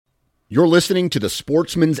You're listening to the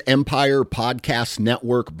Sportsman's Empire Podcast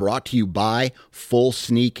Network, brought to you by Full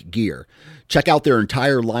Sneak Gear. Check out their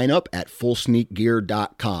entire lineup at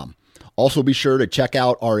fullsneakgear.com. Also be sure to check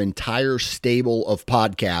out our entire stable of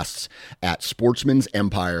podcasts at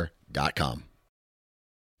sportsmansempire.com.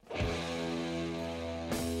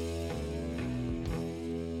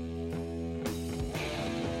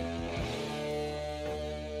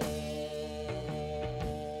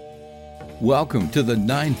 Welcome to the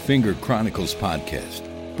Nine Finger Chronicles podcast,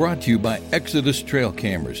 brought to you by Exodus Trail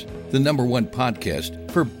Cameras, the #1 podcast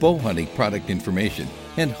for bow hunting product information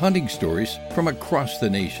and hunting stories from across the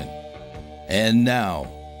nation. And now,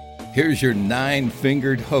 here's your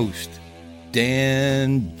nine-fingered host,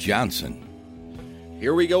 Dan Johnson.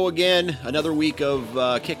 Here we go again, another week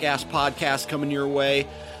of kick-ass podcast coming your way.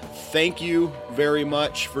 Thank you very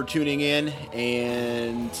much for tuning in,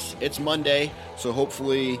 and it's Monday, so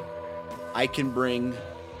hopefully I can bring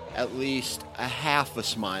at least a half a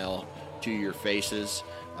smile to your faces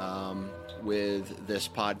with this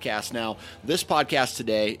podcast. Now, this podcast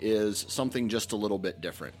today is something just a little bit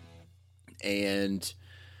different, and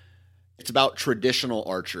it's about traditional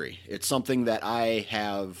archery. It's something that I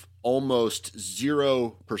have almost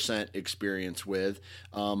 0% experience with,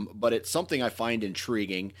 but it's something I find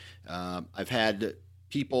intriguing. I've had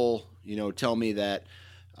people, tell me that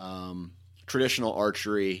traditional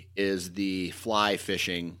archery is the fly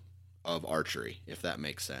fishing of archery, if that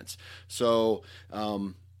makes sense. So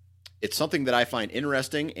it's something that I find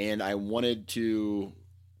interesting, and I wanted to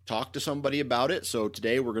talk to somebody about it. So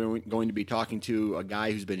today we're going to be talking to a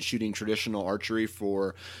guy who's been shooting traditional archery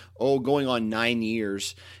for, going on 9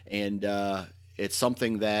 years. And it's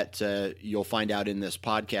something that you'll find out in this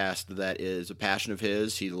podcast that is a passion of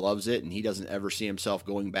his. He loves it, and he doesn't ever see himself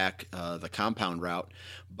going back the compound route.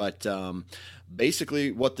 But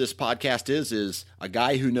basically what this podcast is a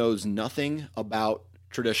guy who knows nothing about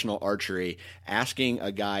traditional archery asking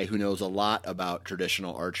a guy who knows a lot about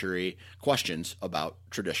traditional archery questions about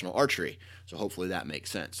traditional archery. So hopefully that makes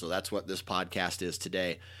sense. So that's what this podcast is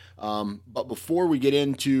today. But before we get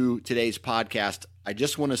into today's podcast, I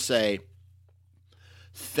just want to say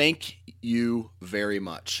thank you very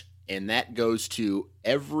much. And that goes to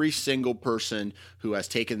every single person who has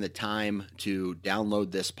taken the time to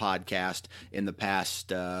download this podcast in the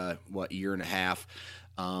past, year and a half.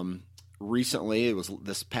 Recently, it was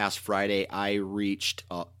this past Friday, I reached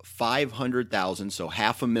 500,000, so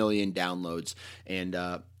 500,000 downloads. And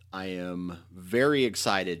I am very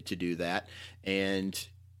excited to do that. And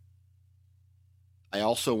I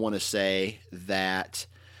also want to say that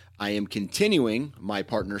I am continuing my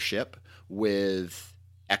partnership with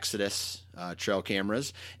Exodus Trail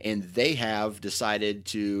Cameras, and they have decided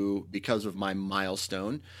to, because of my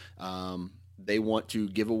milestone, they want to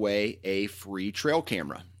give away a free trail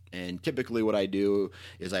camera. And typically what I do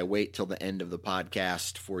is I wait till the end of the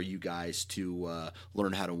podcast for you guys to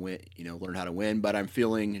learn how to win, but I'm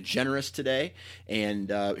feeling generous today, and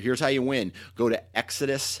here's how you win. Go to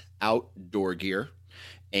Exodus Outdoor Gear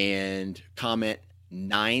and comment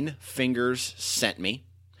 9 fingers sent me.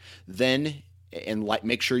 Then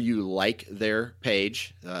make sure you like their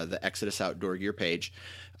page, the Exodus Outdoor Gear page,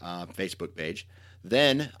 Facebook page.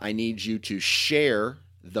 Then I need you to share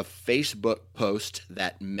the Facebook post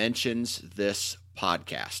that mentions this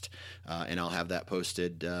podcast, and I'll have that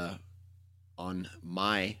posted on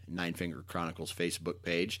my Nine Finger Chronicles Facebook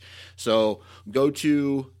page. So go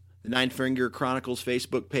to the Nine Finger Chronicles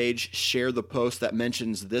Facebook page, share the post that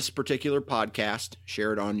mentions this particular podcast,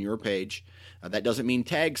 share it on your page. That doesn't mean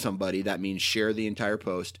tag somebody. That means share the entire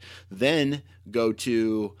post. Then go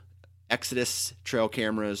to Exodus Trail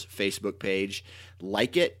Cameras Facebook page,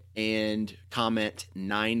 like it, and comment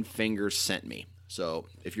 9 fingers sent me. So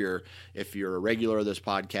if you're a regular of this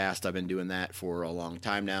podcast, I've been doing that for a long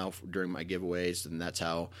time now during my giveaways, and that's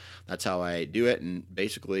how I do it. And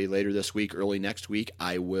basically later this week, early next week,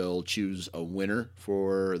 I will choose a winner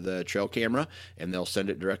for the trail camera, and they'll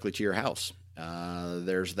send it directly to your house.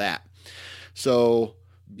 There's that. So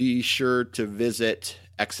be sure to visit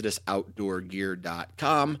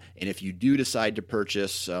ExodusOutdoorGear.com. And if you do decide to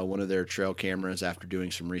purchase one of their trail cameras after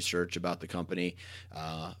doing some research about the company,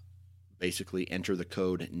 basically enter the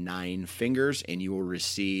code 9fingers and you will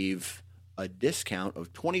receive a discount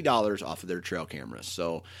of $20 off of their trail cameras.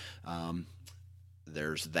 So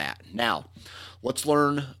there's that. Now, let's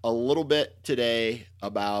learn a little bit today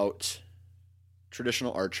about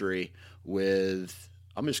traditional archery with,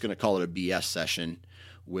 I'm just going to call it a BS session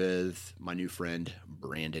with my new friend,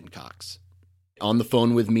 Brandon Cox. On the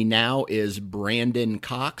phone with me now is Brandon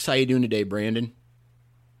Cox. How you doing today, Brandon?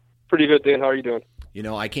 Pretty good, Dan. How are you doing? You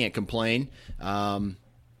know, I can't complain.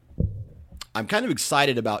 I'm kind of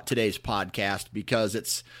excited about today's podcast because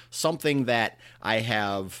it's something that I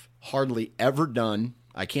have hardly ever done.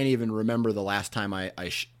 I can't even remember the last time I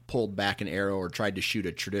pulled back an arrow or tried to shoot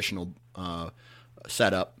a traditional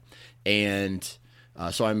setup. And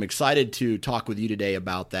so I'm excited to talk with you today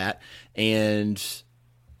about that. And,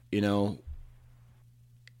 you know,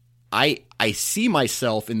 I see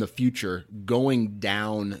myself in the future going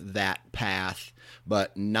down that path,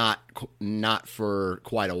 but not for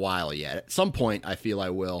quite a while yet. At some point, I feel I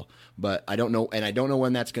will, but I don't know, and I don't know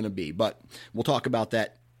when that's going to be. But we'll talk about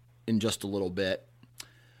that in just a little bit.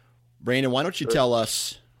 Brandon, why don't you tell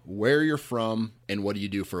us where you're from and what do you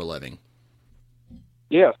do for a living?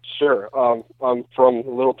 Yeah, sure. I'm from a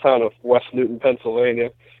little town of West Newton,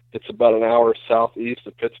 Pennsylvania. It's about an hour southeast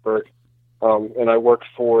of Pittsburgh. And I work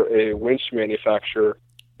for a winch manufacturer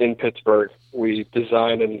in Pittsburgh. We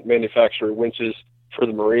design and manufacture winches for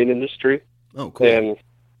the marine industry. Oh, cool. And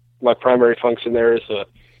my primary function there is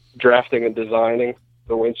drafting and designing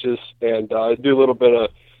the winches. And I do a little bit of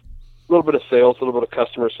sales, a little bit of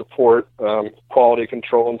customer support, quality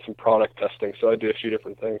control, and some product testing. So I do a few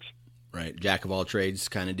different things. Right. Jack of all trades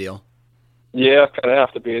kind of deal? Yeah, kind of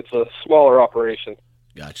have to be. It's a smaller operation.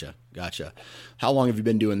 Gotcha. How long have you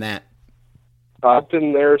been doing that? I've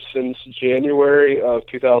been there since January of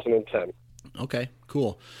 2010. Okay,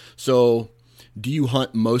 cool. So do you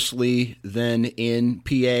hunt mostly then in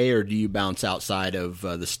PA, or do you bounce outside of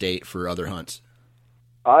the state for other hunts?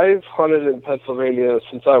 I've hunted in Pennsylvania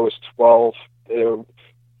since I was 12.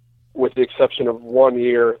 With the exception of 1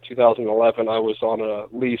 year, 2011, I was on a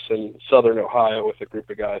lease in southern Ohio with a group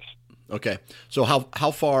of guys. Okay. So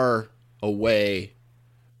how far away,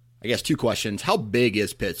 I guess two questions. How big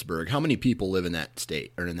is Pittsburgh? How many people live in that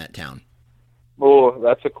state or in that town? Oh,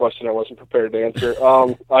 that's a question I wasn't prepared to answer.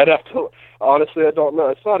 I'd have to, honestly, I don't know.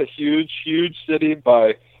 It's not a huge city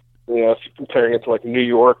by, if you're comparing it to like New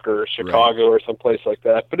York or Chicago or someplace like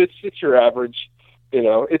that, but it's your average.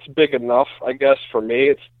 It's big enough, I guess, for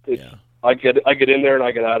me. Yeah. I get in there and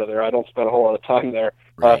I get out of there. I don't spend a whole lot of time there.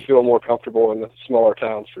 Right. I feel more comfortable in the smaller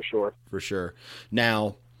towns for sure. For sure.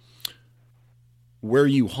 Now, where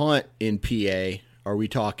you hunt in PA, are we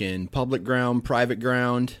talking public ground, private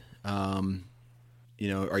ground? Are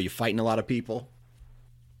you fighting a lot of people?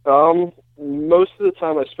 Most of the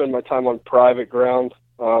time I spend my time on private ground.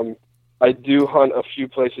 I do hunt a few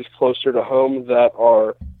places closer to home that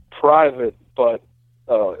are private, but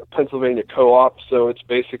Pennsylvania co-op, so it's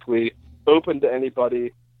basically open to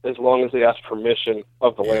anybody as long as they ask permission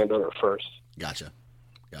of the landowner first. Gotcha.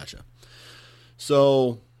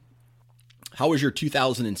 So, how was your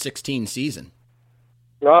 2016 season?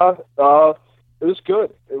 It was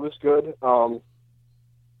good.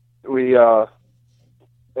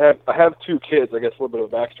 I have two kids. I guess a little bit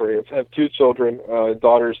of a backstory. I have two children.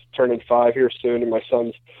 Daughter's turning 5 here soon, and my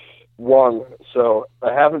son's 1. So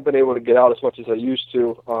I haven't been able to get out as much as I used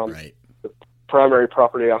to. Right. The primary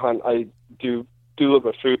property I hunt, I do live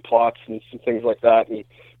with food plots and some things like that. And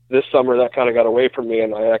this summer that kind of got away from me,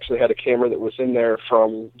 and I actually had a camera that was in there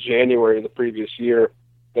from January of the previous year.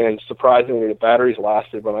 And surprisingly, the batteries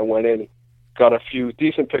lasted when I went in. Got a few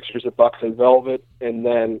decent pictures of bucks and velvet, and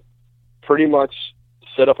then pretty much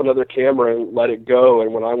set up another camera and let it go.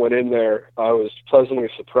 And when I went in there, I was pleasantly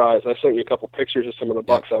surprised. I sent you a couple pictures of some of the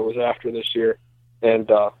bucks I was after this year, and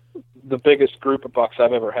the biggest group of bucks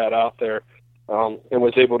I've ever had out there, and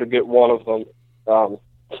was able to get one of them.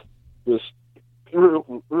 Was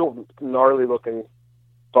real gnarly looking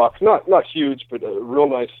buck, not huge, but real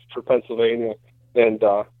nice for Pennsylvania. And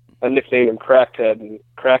I nicknamed him Crackhead, and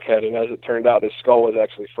as it turned out, his skull was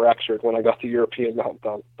actually fractured when I got the European mount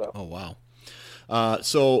done. So. Oh wow.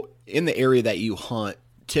 So in the area that you hunt,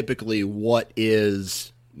 typically what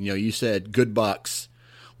is, you said good bucks.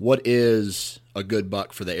 What is a good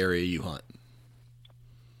buck for the area you hunt?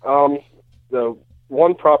 The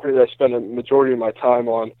one property that I spend a majority of my time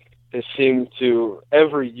on has seemed to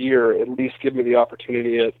every year at least give me the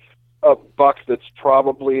opportunity at a buck that's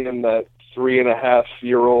probably in that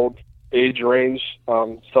 3.5-year-old age range,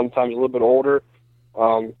 sometimes a little bit older,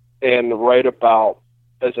 and right about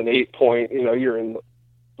as an 8-point, you're in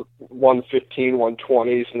 115,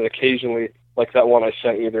 120s, and occasionally, like that one I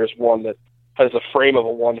sent you, there's one that has a frame of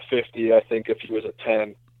a 150, I think, if he was a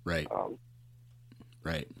 10. Right.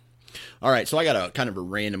 Right. All right, so I got a kind of a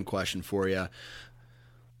random question for you.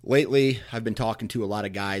 Lately, I've been talking to a lot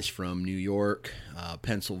of guys from New York,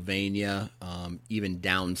 Pennsylvania, even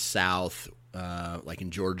down south, like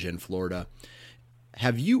in Georgia and Florida.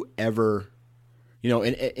 Have you ever,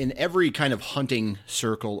 in every kind of hunting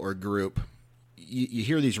circle or group, you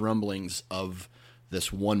hear these rumblings of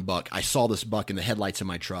this one buck. I saw this buck in the headlights of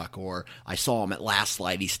my truck, or I saw him at last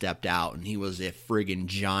light. He stepped out, and he was a friggin'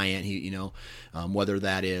 giant. He, whether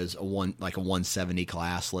that is a 170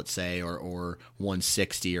 class, let's say, or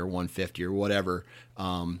 160 or 150 or whatever.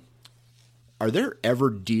 Are there ever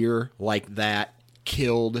deer like that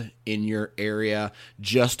killed in your area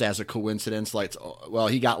just as a coincidence? Like, well,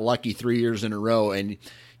 he got lucky 3 years in a row, and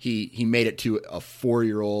he made it to a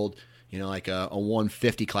 4-year-old, like a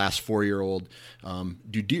 150 class 4-year-old.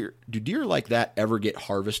 Do deer like that ever get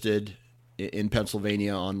harvested in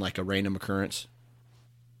Pennsylvania on like a random occurrence?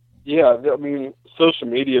 Yeah, I mean, social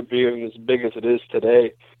media being as big as it is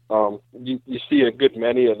today, you see a good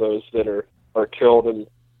many of those that are killed, and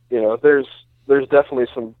there's definitely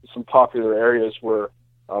some popular areas where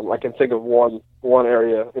I can think of one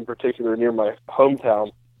area in particular near my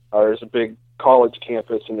hometown. There's a big college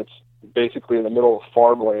campus, and it's basically in the middle of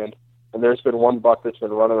farmland. And there's been one buck that's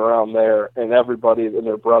been running around there, and everybody and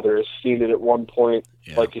their brother has seen it at one point,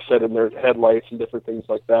 like you said, in their headlights and different things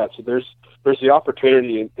like that. So there's the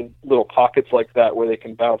opportunity in little pockets like that where they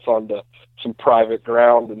can bounce onto some private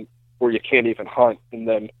ground and where you can't even hunt, and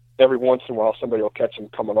then every once in a while somebody will catch them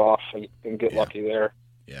coming off and get lucky there.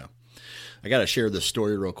 Yeah. I got to share this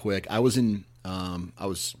story real quick. I was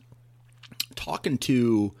talking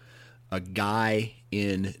to a guy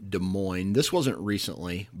in Des Moines. This wasn't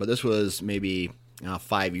recently, but this was maybe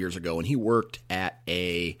 5 years ago, and he worked at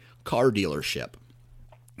a car dealership.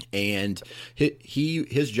 And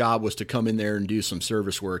his job was to come in there and do some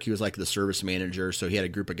service work. He was like the service manager, so he had a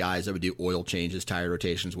group of guys that would do oil changes, tire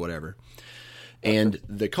rotations, whatever. And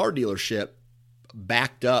the car dealership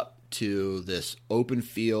backed up to this open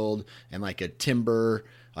field and like a timber,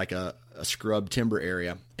 like a scrub timber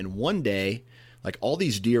area. And one day, like all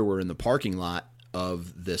these deer were in the parking lot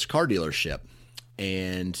of this car dealership.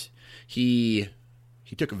 And he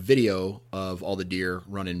took a video of all the deer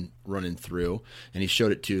running through, and he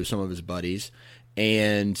showed it to some of his buddies.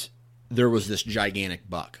 And there was this gigantic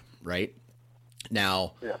buck, right?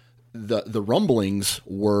 Now, the rumblings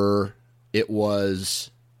were, it was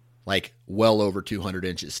like well over 200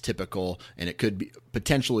 inches typical, and it could be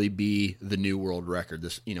potentially be the new world record.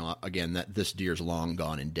 This, again, that this deer's long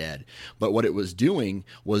gone and dead. But what it was doing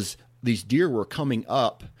was these deer were coming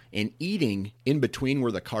up and eating in between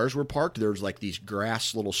where the cars were parked. There's like these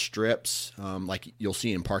grass little strips, like you'll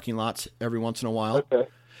see in parking lots every once in a while. Okay.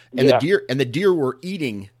 And the deer were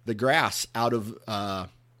eating the grass out of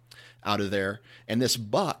there. And this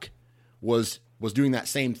buck was doing that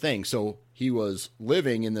same thing. So he was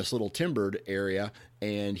living in this little timbered area,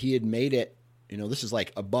 and he had made it, this is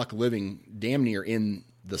like a buck living damn near in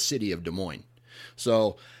the city of Des Moines.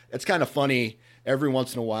 So it's kind of funny. Every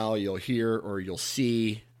once in a while you'll hear or you'll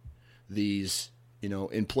see these,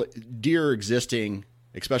 deer existing,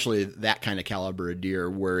 especially that kind of caliber of deer,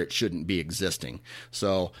 where it shouldn't be existing.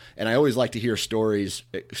 So, and I always like to hear stories,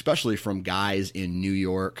 especially from guys in New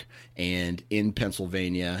York and in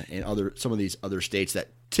Pennsylvania and some of these other states that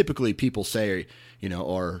typically people say,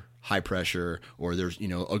 are high pressure, or there's,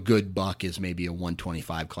 a good buck is maybe a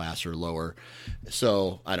 125 class or lower.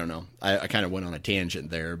 So I don't know. I kind of went on a tangent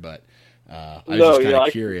there, but I was just kind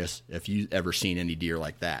of curious if you ever seen any deer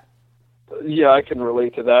like that. Yeah, I can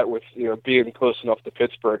relate to that with, being close enough to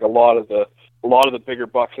Pittsburgh. A lot of the bigger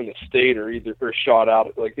bucks in the state are shot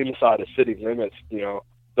out like inside of city limits.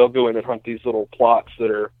 They'll go in and hunt these little plots that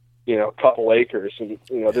are, a couple acres, and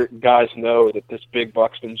their guys know that this big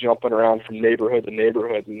buck's been jumping around from neighborhood to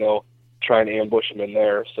neighborhood, and they'll try and ambush them in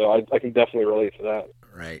there. So I can definitely relate to that.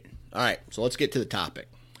 Right. All right. So let's get to the topic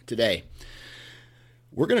today.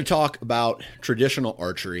 We're going to talk about traditional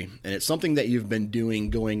archery, and it's something that you've been doing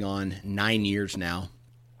going on 9 years now.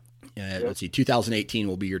 Let's see, 2018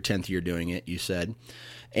 will be your 10th year doing it, you said.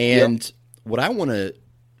 And what I want to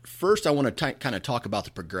kind of talk about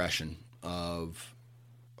the progression of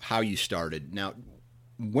how you started. Now,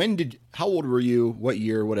 how old were you? What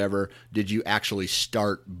year, whatever, did you actually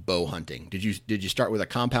start bow hunting? Did you start with a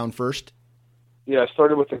compound first? Yeah, I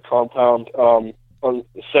started with a compound. On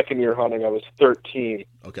the second year hunting, I was 13.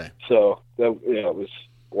 Okay. So it was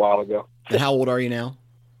a while ago. And how old are you now?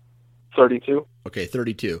 32. Okay,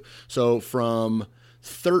 32. So from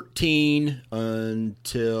 13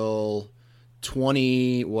 until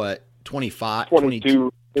 25?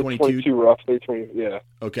 22. 22 roughly. 20, yeah.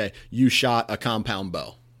 Okay. You shot a compound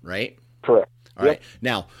bow, right? Correct. All right.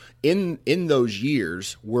 Now, in those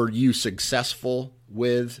years, were you successful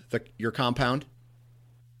with your compound?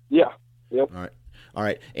 Yeah. Yep. All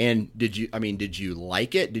right. And did you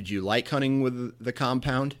like it? Did you like hunting with the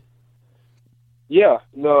compound? Yeah.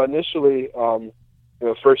 No, initially,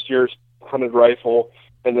 first year hunted rifle,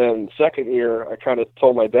 And then second year, I kind of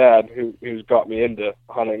told my dad, who's got me into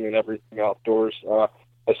hunting and everything outdoors. I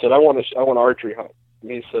said I want archery hunt,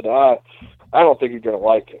 and he said, I don't think you're gonna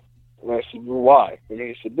like it. And I said, well, why? And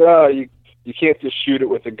he said, no, you can't just shoot it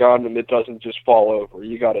with a gun and it doesn't just fall over.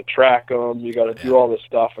 You got to track them. You got to do all this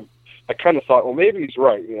stuff. And I kind of thought, well, maybe he's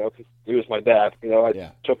right, because he was my dad.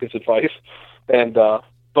 I took his advice, and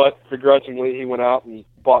but begrudgingly, he went out and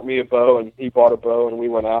bought me a bow, and he bought a bow, and we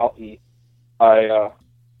went out, and I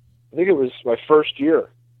think it was my first year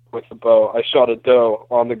with the bow. I shot a doe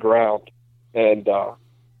on the ground, and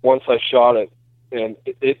once I shot it, and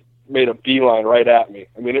it made a beeline right at me.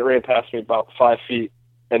 I mean, it ran past me about 5 feet,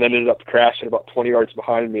 and then ended up crashing about 20 yards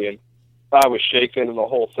behind me, and I was shaking and the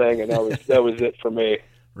whole thing, and that was it for me.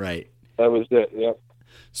 Right. That was it. Yeah.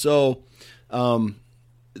 So,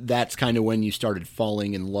 that's kind of when you started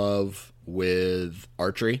falling in love with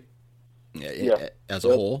archery as a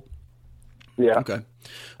whole. Yeah. Okay.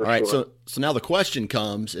 All right. Sure. So now the question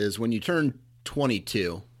comes is when you turn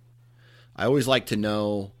 22, I always like to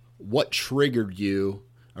know what triggered you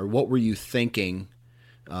or what were you thinking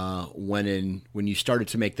when you started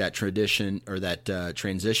to make that tradition or that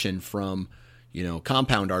transition from,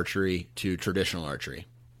 compound archery to traditional archery?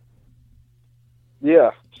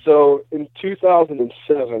 Yeah. So in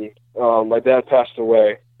 2007, my dad passed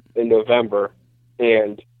away in November,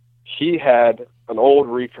 and he had an old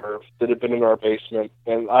recurve that had been in our basement,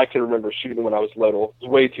 and I can remember shooting when I was little. It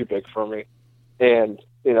was way too big for me. And,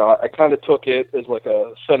 I kind of took it as like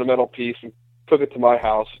a sentimental piece and took it to my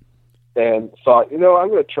house and thought, I'm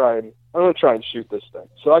going to try and shoot this thing.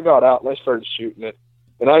 So I got out and I started shooting it,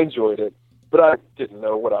 and I enjoyed it, but I didn't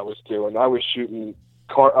know what I was doing. I was shooting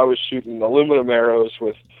aluminum arrows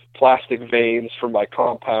with plastic vanes from my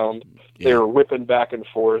compound. Yeah. They were whipping back and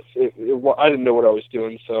forth. I didn't know what I was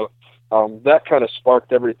doing. So that kind of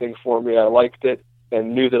sparked everything for me. I liked it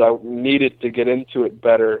and knew that I needed to get into it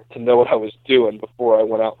better to know what I was doing before I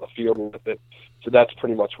went out in the field with it. So that's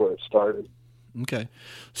pretty much where it started. Okay.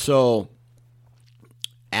 So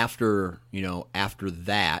after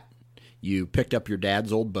that, you picked up your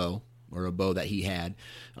dad's old bow or a bow that he had.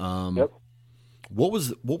 Yep. What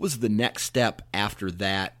was the next step after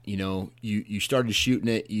that? You started shooting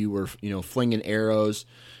it. You were flinging arrows.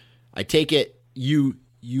 I take it you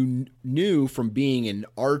knew from being an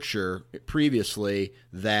archer previously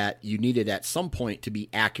that you needed at some point to be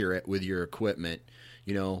accurate with your equipment.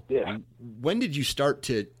 Yeah. When did you start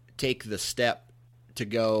to take the step to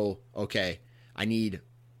go, okay, I need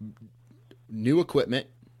new equipment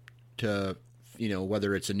to,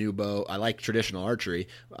 whether it's a new bow. I like traditional archery,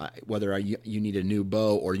 whether you need a new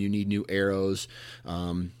bow or you need new arrows.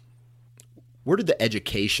 Where did the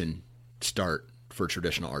education start for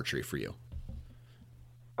traditional archery for you?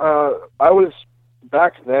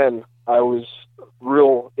 Back then, I was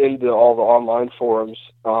real into all the online forums,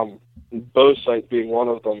 Bow Sight being one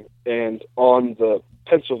of them. And on the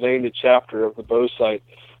Pennsylvania chapter of the Bow Sight,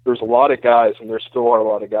 there's a lot of guys, and there still are a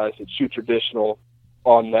lot of guys that shoot traditional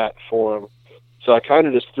on that forum. So I kind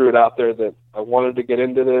of just threw it out there that I wanted to get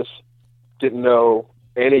into this, didn't know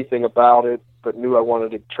anything about it, but knew I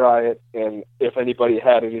wanted to try it. And if anybody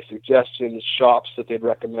had any suggestions, shops that they'd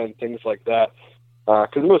recommend, things like that,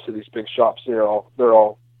 because most of these big shops, they're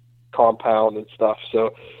all compound and stuff.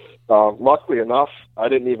 So luckily enough, I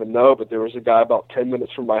didn't even know, but there was a guy about 10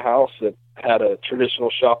 minutes from my house that had a traditional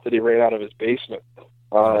shop that he ran out of his basement.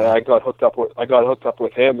 And I got hooked up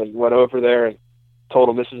with him and went over there and told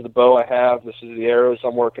him, this is the bow I have, this is the arrows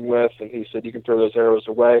I'm working with, and he said you can throw those arrows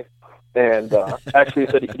away. And actually,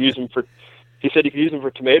 he said he could use them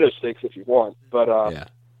for tomato sticks if you want. But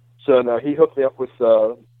so no, he hooked me up with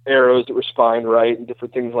arrows that were spined right and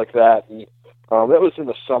different things like that. And that was in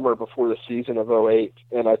the summer before the season of 2008.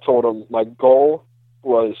 And I told him my goal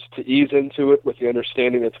was to ease into it with the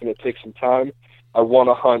understanding that it's going to take some time. I want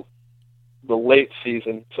to hunt the late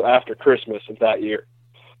season, so after Christmas of that year.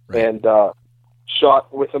 Right. And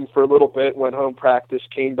shot with him for a little bit, went home, practiced,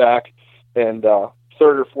 came back, and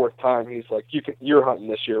third or fourth time, he's like, you're hunting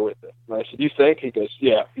this year with it. And I said, you think? He goes,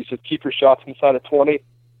 yeah. He said, keep your shots inside of 20.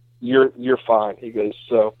 You're fine. He goes,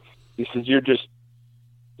 so he says,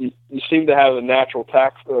 you seem to have a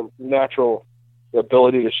natural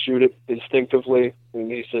ability to shoot it instinctively.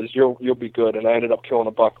 And he says, you'll be good. And I ended up killing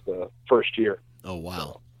a buck the first year. Oh,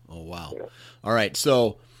 wow. Yeah. All right.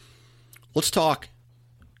 So let's talk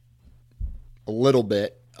a little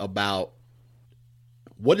bit about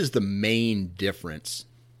what is the main difference.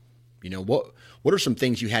 What are some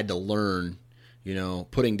things you had to learn,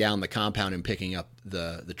 putting down the compound and picking up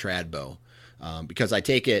the trad bow? Because I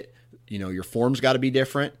take it, your form's got to be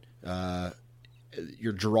different.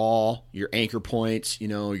 your draw, your anchor points,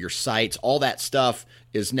 your sights, all that stuff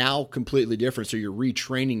is now completely different. So you're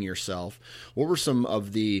retraining yourself. What were some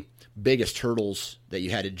of the biggest hurdles that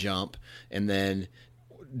you had to jump? And then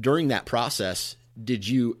during that process, did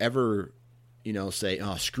you ever, say,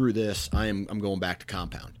 "Oh, screw this, I'm going back to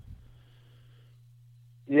compound"?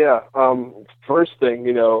 Yeah. First thing,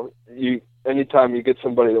 anytime you get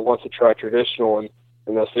somebody that wants to try traditional and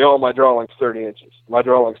they'll say, "Oh, my draw length's 30 inches. My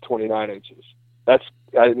draw length's 29 inches."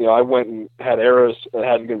 I went and had arrows that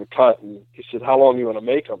hadn't been cut, and he said, "How long do you want to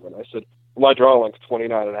make them?" And I said, "Well, my draw length's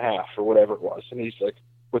 29 and a half or whatever it was." And he's like,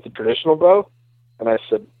 "With the traditional bow?" And I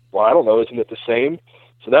said, "Well, I don't know. Isn't it the same?"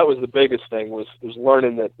 So that was the biggest thing was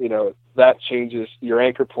learning that, that changes your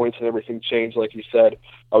anchor points and everything changed. Like you said,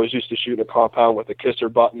 I was used to shooting a compound with a kisser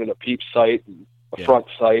button and a peep sight and a front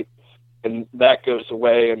sight, and that goes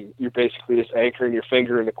away. And you're basically just anchoring your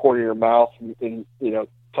finger in the corner of your mouth and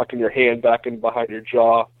tucking your hand back in behind your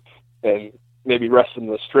jaw and maybe resting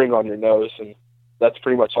the string on your nose. And that's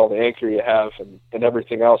pretty much all the anchor you have. And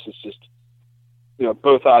everything else is just,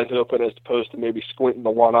 both eyes open as opposed to maybe squinting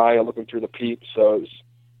the one eye and looking through the peep. So it's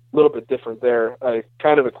a little bit different there. I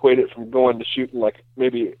kind of equate it from going to shooting like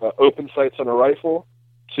maybe open sights on a rifle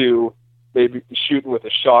to maybe shooting with a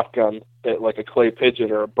shotgun at like a clay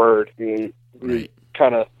pigeon or a bird. You're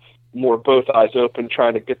kind of more both eyes open,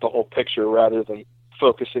 trying to get the whole picture rather than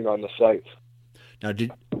focusing on the sights. Now,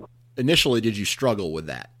 initially, did you struggle with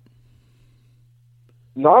that?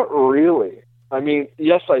 Not really. I mean,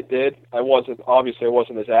 yes, I did. I wasn't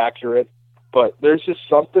as accurate, but there's just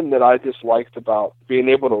something that I just liked about being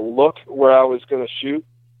able to look where I was going to shoot.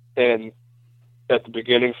 And at the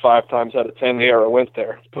beginning, 5 times out of 10, the arrow went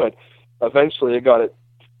there. But eventually I got it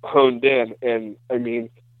honed in. And I mean,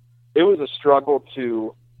 it was a struggle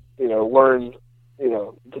to, learn,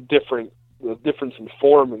 the difference in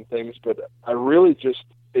form and things, but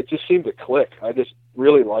it just seemed to click. I just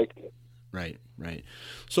really liked it. Right.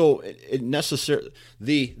 So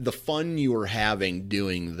the fun you were having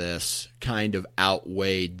doing this kind of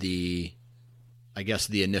outweighed the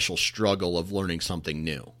initial struggle of learning something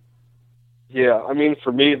new. Yeah. I mean,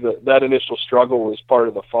 for me, that initial struggle was part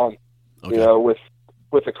of the fun. Okay.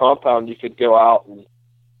 With a compound, you could go out and,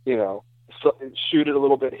 shoot it a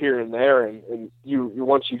little bit here and there. And you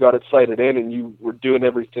once you got it sighted in and you were doing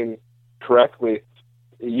everything correctly,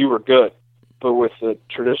 you were good. But with the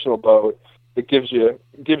traditional bow, it gives you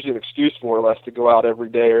an excuse more or less to go out every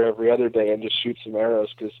day or every other day and just shoot some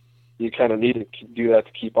arrows because you kind of need to do that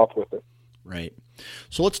to keep up with it. Right.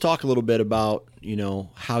 So let's talk a little bit about,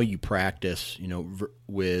 how you practice,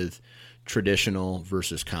 with traditional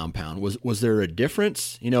versus compound. Was there a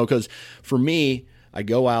difference? Because for me, I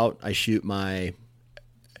go out, I shoot my,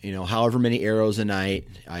 however many arrows a night.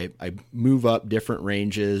 I move up different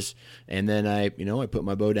ranges, and then I put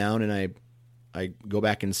my bow down and I go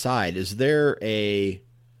back inside. Is there a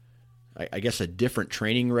different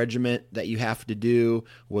training regimen that you have to do?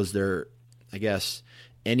 Was there,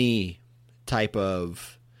 any type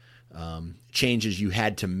of changes you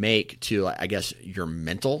had to make to, your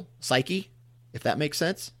mental psyche, if that makes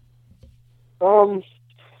sense? I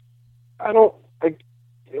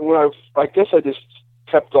guess I just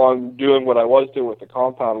kept on doing what I was doing with the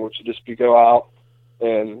compound, which would just be go out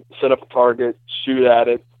and set up a target, shoot at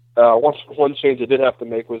it. One change I did have to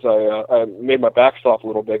make was I made my backstop a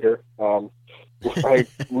little bigger.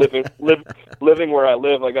 Living where I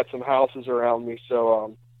live, I got some houses around me,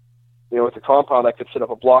 so with the compound I could set up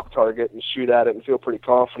a block target and shoot at it and feel pretty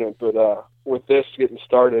confident. But with this getting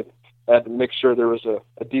started, I had to make sure there was a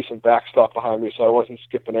decent backstop behind me, so I wasn't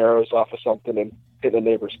skipping arrows off of something and hitting a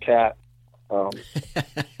neighbor's cat. But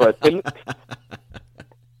in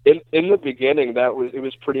the beginning, it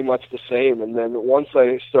was pretty much the same. And then once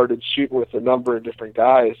I started shooting with a number of different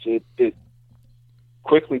guys, it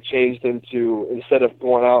quickly changed into, instead of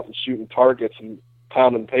going out and shooting targets and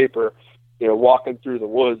pounding paper, walking through the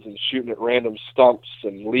woods and shooting at random stumps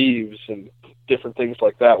and leaves and different things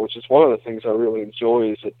like that, which is one of the things I really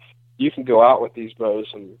enjoy, is that you can go out with these bows,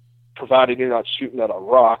 and provided you're not shooting at a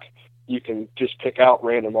rock, you can just pick out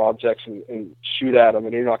random objects and shoot at them,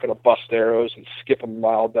 and you're not going to bust arrows and skip a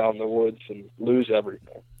mile down the woods and lose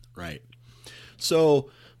everything. Right. So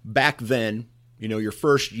back then, your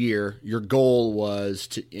first year, your goal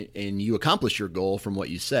was and you accomplished your goal from what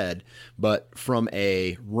you said, but from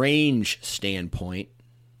a range standpoint,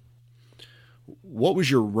 what was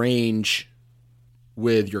your range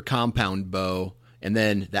with your compound bow? And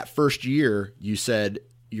then that first year, you said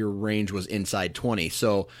your range was inside 20.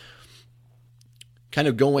 So kind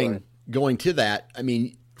of going to that, I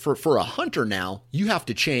mean, for a hunter now, you have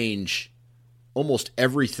to change almost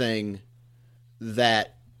everything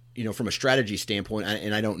that, from a strategy standpoint,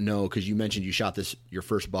 and I don't know, because you mentioned you shot your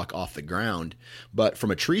first buck off the ground, but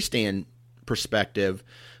from a tree stand perspective,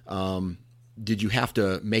 did you have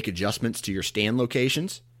to make adjustments to your stand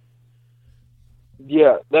locations?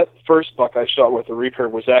 Yeah, that first buck I shot with a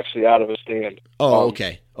recurve was actually out of a stand. Oh,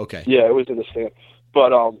 okay. Yeah, it was in the stand. But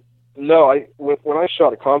no, when I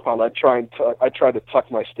shot a compound, I tried to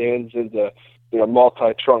tuck my stands into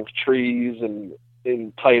multi-trunk trees and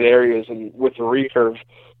in tight areas. And with the recurve,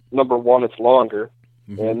 number one, it's longer,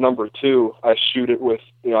 and number two, I shoot it with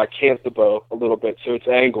I cant the bow a little bit, so it's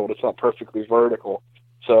angled. It's not perfectly vertical.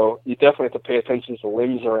 So you definitely have to pay attention to the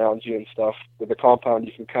limbs around you and stuff. With the compound,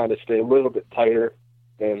 you can kind of stay a little bit tighter,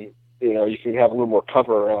 and you can have a little more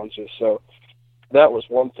cover around you. So that was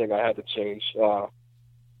one thing I had to change.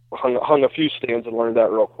 Hung a few stands and learned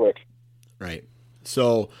that real quick. Right.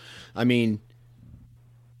 So, I mean,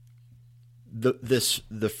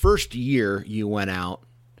 the first year you went out,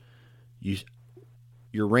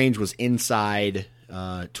 your range was inside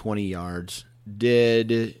 20 yards.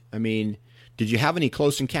 Did you have any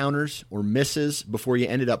close encounters or misses before you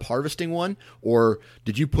ended up harvesting one, or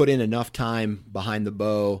did you put in enough time behind the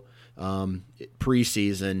bow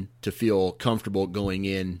preseason to feel comfortable going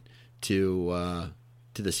in to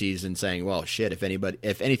the season saying, well, shit,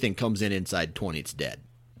 if anything comes in inside 20, it's dead?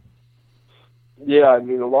 Yeah, I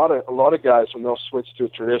mean, a lot of guys, when they'll switch to a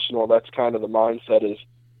traditional, that's kind of the mindset is,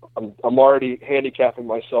 I'm already handicapping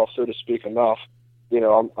myself, so to speak, enough.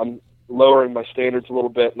 I'm lowering my standards a little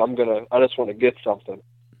bit, and I just want to get something.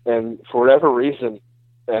 And for whatever reason,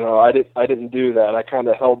 I didn't do that. I kind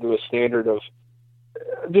of held to a standard of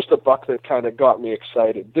just a buck that kind of got me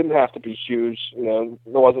excited. Didn't have to be huge. I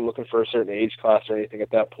wasn't looking for a certain age class or anything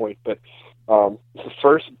at that point. But the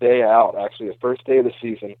first day out, actually, the first day of the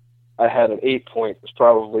season, I had an 8-point. It was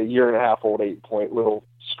probably a 1.5-year-old 8-point little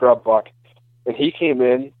scrub buck. And he came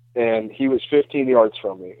in, and he was 15 yards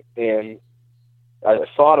from me. And I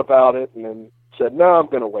thought about it and then said, no, I'm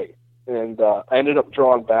going to wait. And I ended up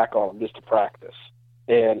drawing back on him just to practice.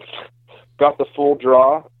 And got the full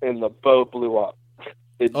draw, and the bow blew up.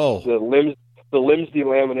 The limbs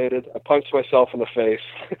delaminated. I punched myself in the face.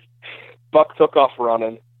 Buck took off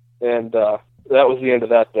running, and that was the end of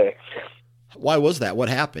that day. Why was that? What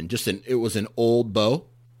happened? It was an old bow?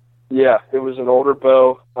 Yeah, it was an older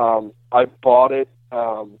bow. I bought it.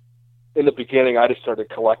 In the beginning, I just started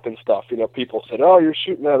collecting stuff. People said, oh, you're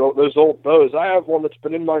shooting those old bows. I have one that's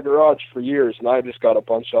been in my garage for years, and I just got a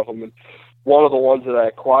bunch of them. And one of the ones that I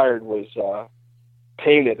acquired was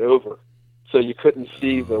painted over, so you couldn't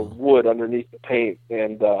see the wood underneath the paint.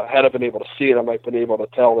 And had I been able to see it, I might have been able to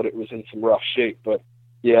tell that it was in some rough shape. But,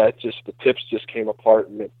 yeah, the tips just came apart,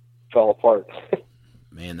 and it fell apart.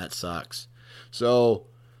 Man, that sucks. So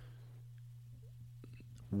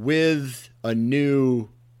with a new...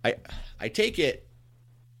 I take it,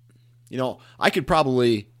 I could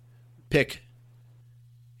probably pick,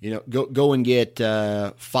 go and get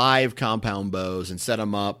 5 compound bows and set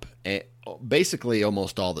them up basically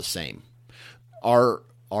almost all the same. Are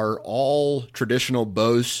all traditional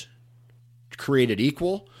bows created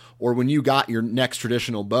equal? Or when you got your next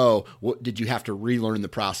traditional bow, did you have to relearn the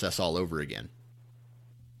process all over again?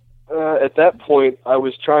 At that point, I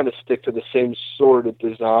was trying to stick to the same sort of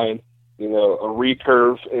design. A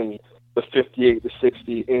recurve in the 58 to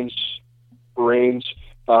 60 inch range,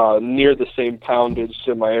 near the same poundage,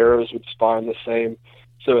 so my arrows would spine the same.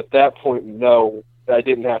 So at that point, no, I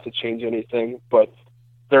didn't have to change anything, but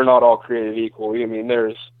they're not all created equal. I mean,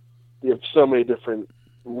 you have so many different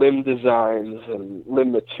limb designs and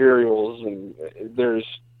limb materials, and there's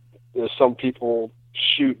some people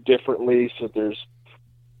shoot differently, so there's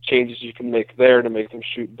changes you can make there to make them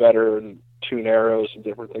shoot better and tune arrows and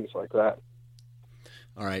different things like that.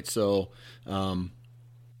 All right, so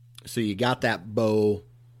you got that bow,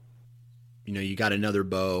 you got another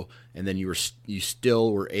bow, and then you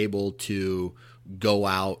still were able to go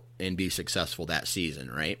out and be successful that season,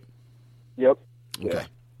 right? Yep. Okay.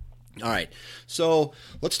 Yeah. All right. So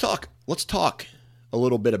let's talk a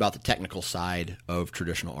little bit about the technical side of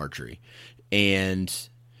traditional archery, and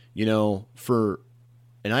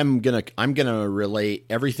I'm gonna relate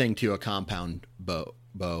everything to a compound bow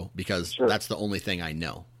because sure. That's the only thing I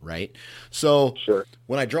know, right? So sure.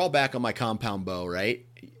 When I draw back on my compound bow, right,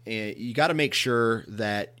 you got to make sure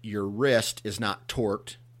that your wrist is not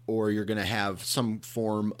torqued, or you're going to have some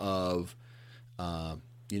form of,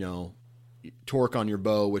 torque on your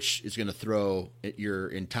bow, which is going to throw your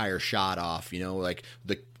entire shot off. Like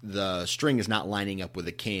the string is not lining up with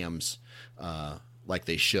the cams like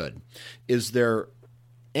they should. Is there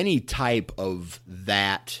any type of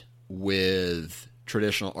that with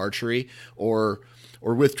traditional archery or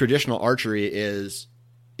with traditional archery is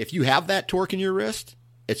if you have that torque in your wrist,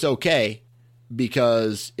 it's okay,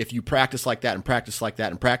 because if you practice like that and practice like that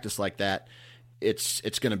and practice like that, it's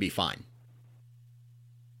going to be fine.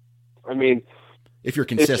 I mean, if you're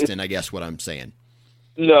consistent, I guess what I'm saying.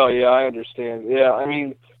 No, yeah, I understand. Yeah, I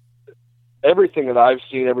mean, everything that I've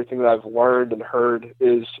seen, everything that I've learned and heard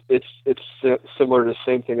is it's similar to the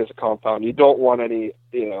same thing as a compound. You don't want any,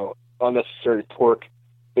 unnecessary torque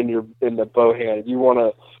in the bow hand. You want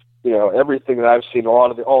to, everything that I've seen,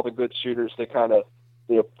 all the good shooters, they kind of,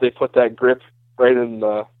 they put that grip right on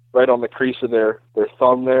the crease of their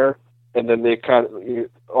thumb there, and then they kind of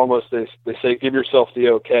almost they say, give yourself the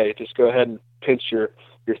okay. Just go ahead and pinch your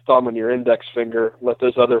thumb and your index finger. Let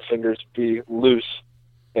those other fingers be loose,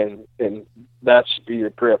 and that should be your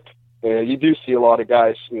grip. And you do see a lot of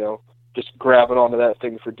guys, just grabbing onto that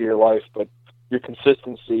thing for dear life. But your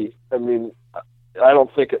consistency, I mean, I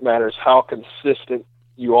don't think it matters how consistent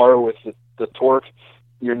you are with the torque.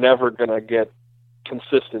 You're never going to get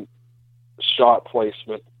consistent shot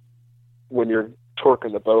placement when you're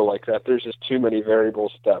torquing the bow like that. There's just too many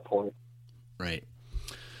variables at that point. Right.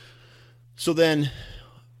 So then,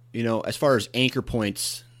 as far as anchor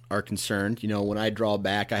points are concerned, when I draw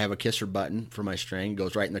back, I have a kisser button for my string,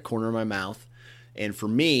 goes right in the corner of my mouth. And for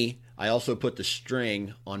me, I also put the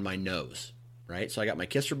string on my nose, right? So I got my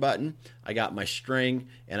kisser button, I got my string,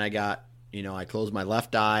 and I got, I close my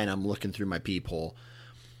left eye and I'm looking through my peephole.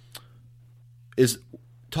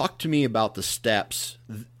 Talk to me about the steps,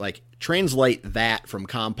 like translate that from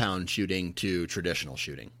compound shooting to traditional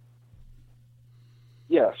shooting.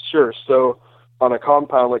 Yeah, sure. So on a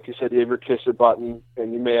compound, like you said, you have your kisser button,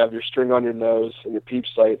 and you may have your string on your nose and your peep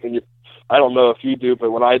sight. And I don't know if you do,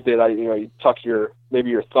 but when I did, you tuck maybe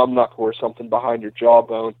your thumb knuckle or something behind your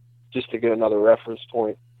jawbone just to get another reference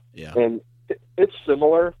point. Yeah. And it's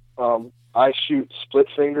similar. I shoot split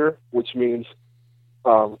finger, which means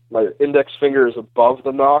my index finger is above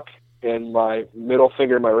the nock, and my middle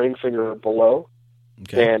finger and my ring finger are below.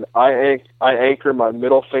 Okay. And I anchor my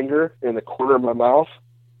middle finger in the corner of my mouth,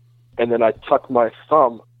 and then I tuck my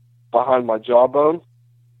thumb behind my jawbone.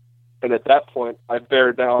 And at that point, I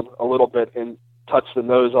bear down a little bit and touch my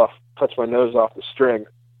nose off the string.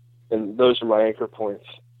 And those are my anchor points.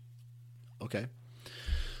 Okay.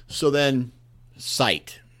 So then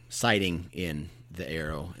sighting in the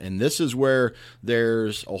arrow. And this is where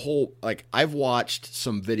there's a whole, like I've watched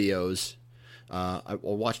some videos. I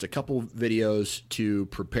watched a couple videos to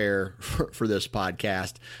prepare for this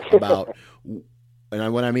podcast about,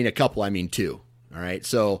 and when I mean a couple, I mean two. All right.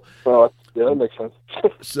 So, yeah, that makes sense.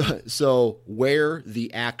 so where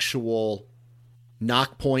the actual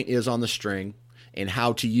knock point is on the string and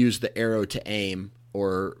how to use the arrow to aim,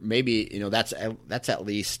 or maybe, that's at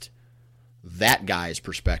least that guy's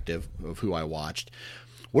perspective of who I watched.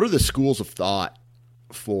 What are the schools of thought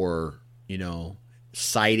for,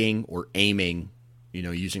 sighting or aiming,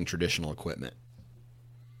 using traditional equipment?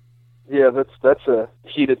 Yeah, that's a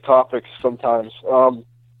heated topic sometimes.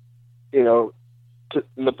 In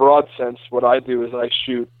the broad sense, what I do is I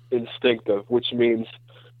shoot instinctive, which means,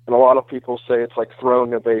 and a lot of people say it's like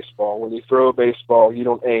throwing a baseball. When you throw a baseball, you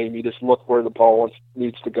don't aim, you just look where the ball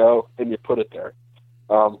needs to go and you put it there.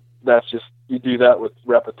 That's just, you do that with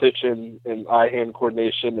repetition and eye-hand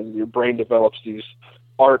coordination, and your brain develops these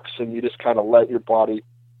arcs, and you just kind of let your body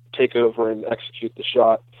take over and execute the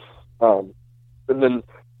shot. And then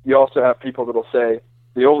you also have people that'll say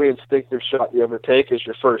the only instinctive shot you ever take is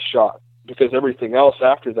your first shot, because everything else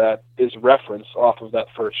after that is reference off of that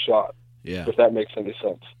first shot. Yeah. If that makes any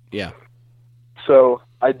sense. Yeah. So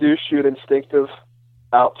I do shoot instinctive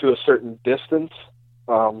out to a certain distance,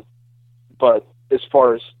 but as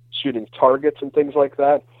far as shooting targets and things like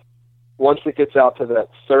that, once it gets out to that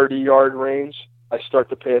 30-yard range, I start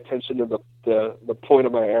to pay attention to the point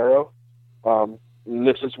of my arrow. And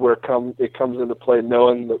this is where it comes into play,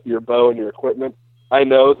 knowing your bow and your equipment. I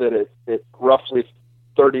know that it roughly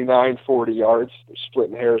 39, 40 yards,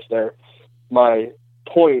 splitting hairs there, my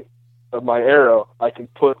point of my arrow I can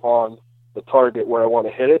put on the target where I want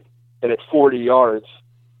to hit it, and at 40 yards,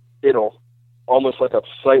 it'll, almost like a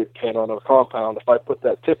sight pin on a compound, if I put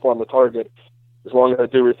that tip on the target, as long as I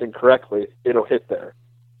do everything correctly, it'll hit there.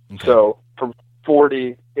 Okay. So from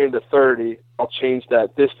 40 into 30, I'll change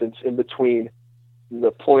that distance in between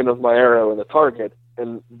the point of my arrow and the target,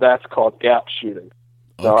 and that's called gap shooting.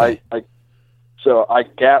 Okay. So I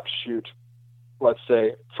gap shoot, let's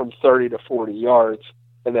say, from 30 to 40 yards,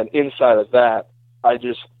 and then inside of that, I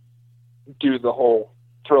just do the whole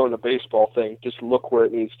throwing a baseball thing, just look where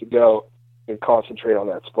it needs to go and concentrate on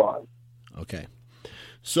that spot. Okay.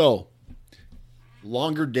 So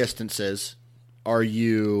longer distances are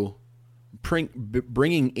you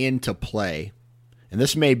bringing into play? And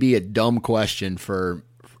this may be a dumb question for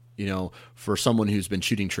someone who's been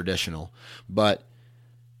shooting traditional, but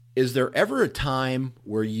is there ever a time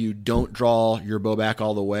where you don't draw your bow back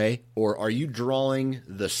all the way, or are you drawing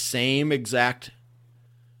the same exact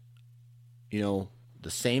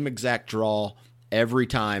draw every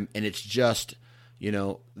time, and it's just,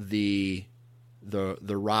 the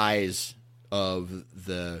rise of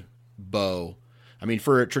the bow? I mean,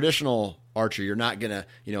 for a traditional archer, you're not going to,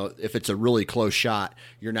 if it's a really close shot,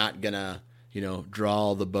 you're not going to,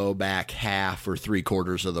 draw the bow back half or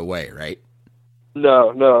 3/4 of the way, right?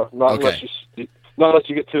 No, not okay. unless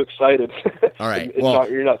you get too excited. All right.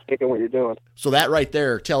 You're not thinking what you're doing. So that right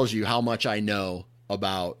there tells you how much I know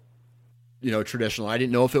about, traditional. I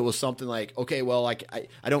didn't know if it was something like, okay, well, like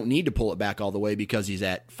I don't need to pull it back all the way because he's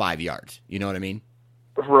at 5 yards. You know what I mean?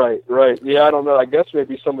 Right. Yeah, I don't know. I guess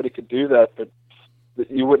maybe somebody could do that, but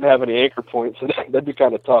you wouldn't have any anchor points, and that'd be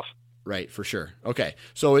kind of tough. Right, for sure. Okay,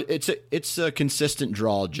 so it's a consistent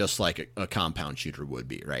draw, just like a compound shooter would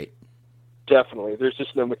be, right? Definitely. There's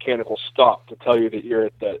just no mechanical stop to tell you that you're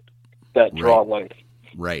at that draw length.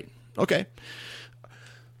 Right. Okay.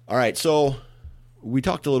 All right. So we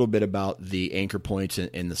talked a little bit about the anchor points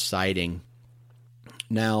and the sighting.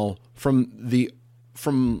 Now, from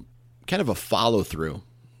kind of a follow through,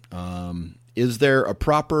 is there a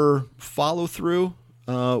proper follow through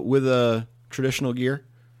with a traditional gear?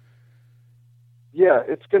 Yeah,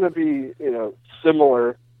 it's going to be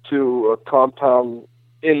similar to a compound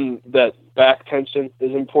in that back tension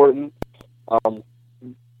is important.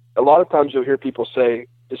 A lot of times you'll hear people say,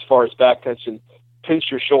 as far as back tension,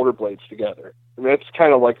 pinch your shoulder blades together. And that's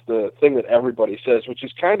kind of like the thing that everybody says, which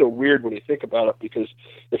is kind of weird when you think about it, because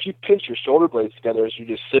if you pinch your shoulder blades together as you're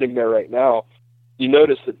just sitting there right now, you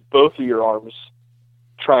notice that both of your arms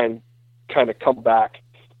try and kind of come back.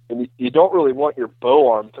 And you don't really want your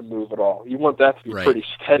bow arm to move at all. You want that to be pretty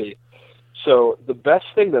steady. So the best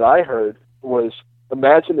thing that I heard was,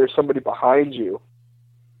 imagine there's somebody behind you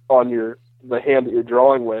on the hand that you're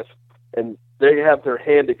drawing with, and they have their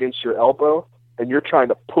hand against your elbow, and you're trying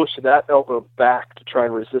to push that elbow back to try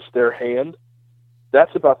and resist their hand.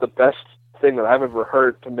 That's about the best thing that I've ever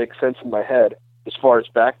heard to make sense in my head as far as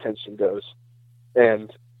back tension goes.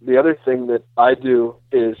 And the other thing that I do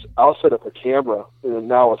is I'll set up a camera, and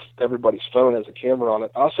now everybody's phone has a camera on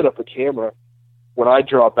it. I'll set up a camera when I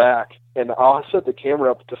draw back, and I'll set the camera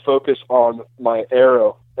up to focus on my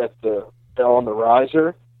arrow on the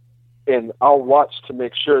riser, and I'll watch to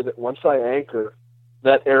make sure that once I anchor,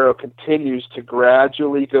 that arrow continues to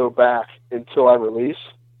gradually go back until I release.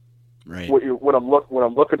 Right. What I'm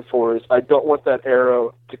looking for is, I don't want that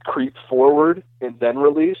arrow to creep forward and then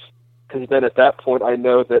release, because then at that point I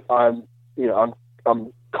know that I'm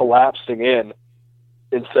collapsing in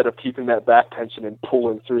instead of keeping that back tension and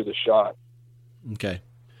pulling through the shot. Okay.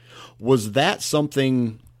 Was that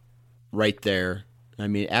something right there? I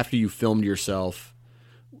mean, after you filmed yourself,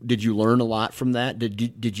 did you learn a lot from that?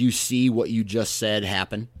 Did you see what you just said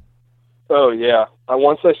happen? Oh yeah.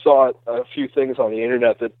 Once I saw a few things on the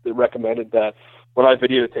internet that recommended that, when I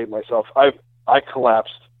videotaped myself, I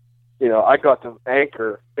collapsed. I got to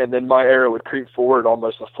anchor, and then my arrow would creep forward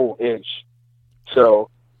almost a full inch. So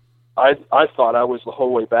I thought I was the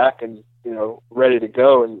whole way back and, ready to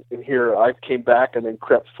go. And here I came back and then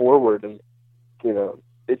crept forward. And,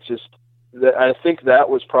 it's just, I think that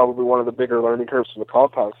was probably one of the bigger learning curves from the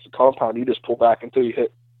compound. Because the compound, you just pull back until you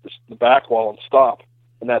hit the back wall and stop,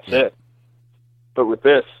 and that's it. But with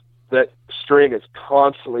this, that string is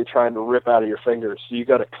constantly trying to rip out of your fingers. So you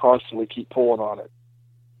got to constantly keep pulling on it.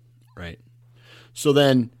 Right. So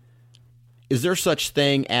then, is there such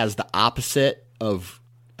thing as the opposite of,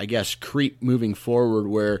 I guess, creep moving forward,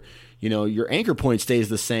 where, your anchor point stays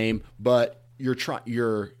the same, but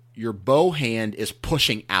your bow hand is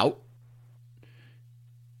pushing out?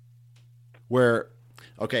 Where,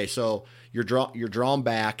 okay, so you're drawn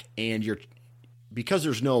back, and because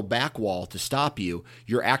there's no back wall to stop you,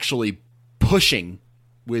 you're actually pushing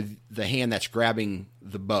with the hand that's grabbing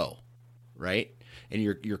the bow, right? And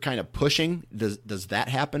you're kind of pushing. Does that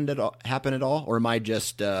happen at all, or am I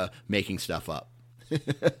just making stuff up?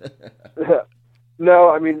 No,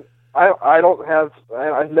 I mean,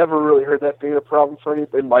 I've never really heard that being a problem for any.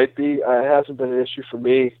 It might be. It hasn't been an issue for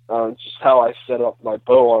me. It's just how I set up my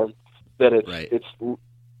bow arm, that it's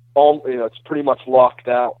pretty much locked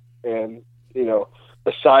out, and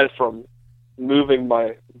aside from moving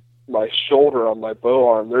my shoulder on my bow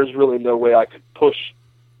arm, there's really no way I could push,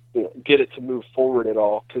 get it to move forward at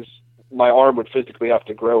all, because my arm would physically have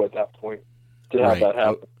to grow at that point to have that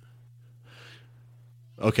happen.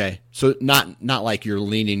 Okay. So not like you're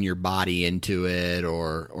leaning your body into it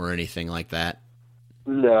or anything like that?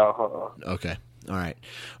 No. Okay. All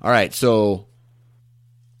right. So,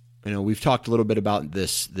 we've talked a little bit about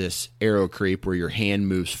this arrow creep where your hand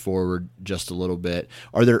moves forward just a little bit.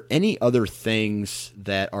 Are there any other things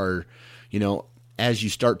that are, as you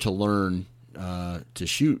start to learn to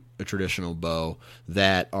shoot a traditional bow,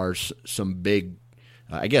 that are some big,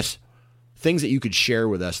 I guess, things that you could share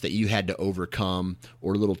with us that you had to overcome,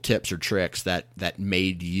 or little tips or tricks that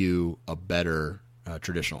made you a better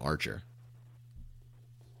traditional archer?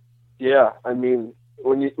 Yeah, I mean,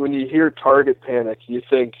 when you hear target panic, you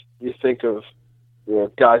think of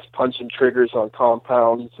guys punching triggers on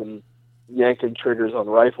compounds and yanking triggers on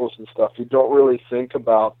rifles and stuff. You don't really think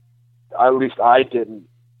about, at least I didn't,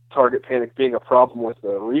 target panic being a problem with a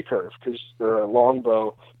recurve, because for a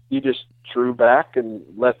longbow, you just drew back and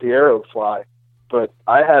let the arrow fly. But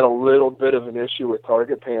I had a little bit of an issue with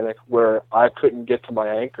target panic where I couldn't get to my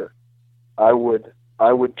anchor. I would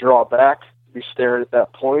draw back, be staring at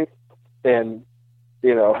that point, and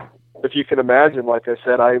if you can imagine, like I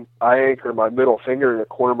said, I anchor my middle finger in the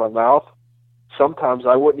corner of my mouth. Sometimes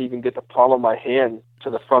I wouldn't even get the palm of my hand to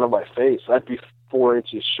the front of my face. I'd be 4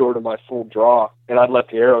 inches short of my full draw, and I'd let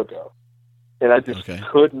the arrow go. And I just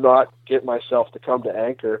could not get myself to come to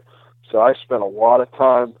anchor. So I spent a lot of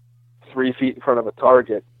time 3 feet in front of a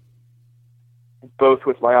target, both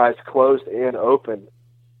with my eyes closed and open,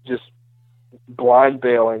 just blind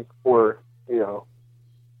bailing, or,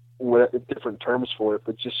 different terms for it,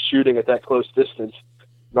 but just shooting at that close distance,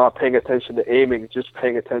 not paying attention to aiming, just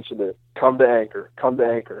paying attention to come to anchor.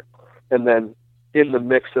 And then in the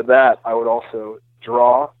mix of that, I would also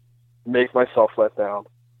draw, make myself let down,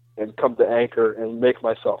 and come to anchor and make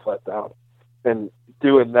myself let down. And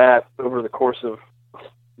doing that over the course of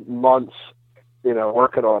months,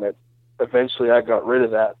 working on it, eventually I got rid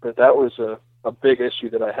of that. But that was a big issue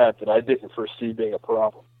that I had that I didn't foresee being a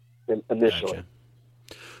problem initially. Gotcha.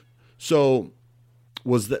 So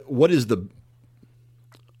what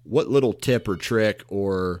little tip or trick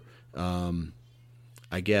or,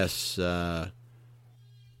 I guess,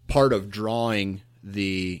 part of drawing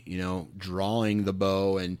the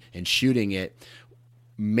bow and shooting it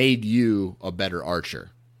made you a better archer?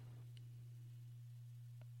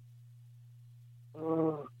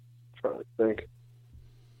 Trying to think.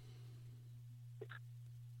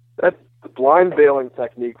 That the blind bailing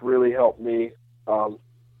technique really helped me,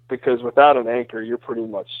 because without an anchor, you're pretty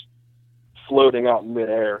much floating out in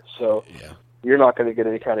midair. So you're not going to get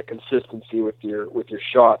any kind of consistency with your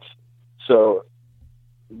shots. So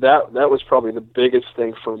that was probably the biggest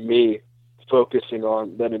thing for me, focusing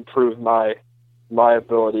on that improved my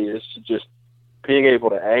ability, is to just being able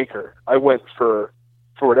to anchor. I went for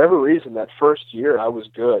whatever reason, that first year I was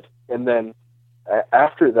good. And then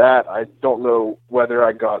after that, I don't know whether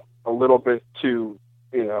I got a little bit too,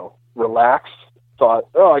 relaxed, thought,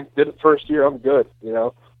 oh, I did it first year, I'm good.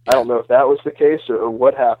 I don't know if that was the case or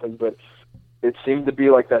what happened, but it seemed to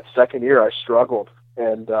be like that second year I struggled.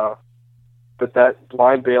 And, but that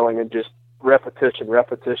blind bailing and just repetition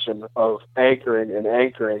of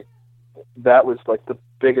anchoring, that was like the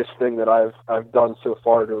biggest thing that I've done so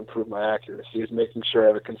far to improve my accuracy, is making sure I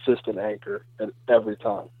have a consistent anchor every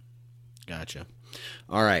time. Gotcha.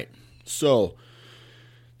 All right. So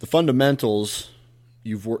the fundamentals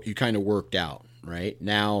you kind of worked out, right?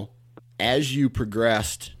 Now, as you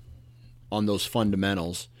progressed on those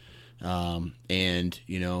fundamentals, and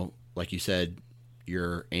like you said,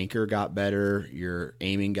 your anchor got better, your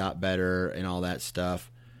aiming got better, and all that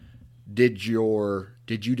stuff. Did you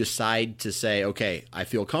decide to say, okay, I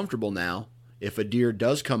feel comfortable now, if a deer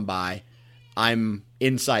does come by, I'm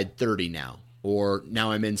inside 30 now, or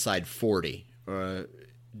now I'm inside 40?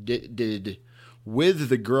 Did with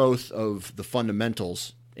the growth of the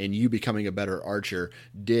fundamentals and you becoming a better archer,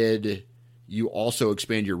 did you also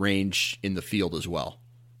expand your range in the field as well?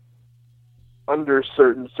 Under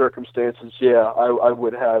certain circumstances, yeah, I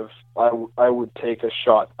would take a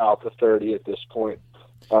shot out to 30 at this point.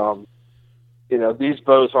 These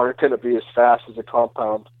bows aren't going to be as fast as a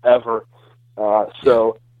compound ever.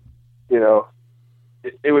 So,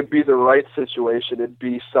 it would be the right situation. It'd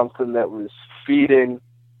be something that was feeding,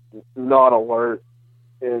 not alert,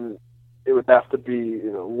 and it would have to be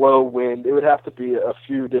low wind. It would have to be a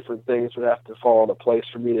few different things would have to fall into place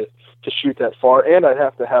for me to shoot that far, and I'd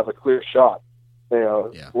have to have a clear shot.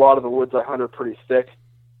 A lot of the woods I hunt are pretty thick.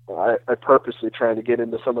 I purposely trying to get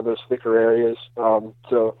into some of those thicker areas.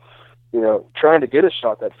 So, trying to get a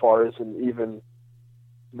shot that far isn't even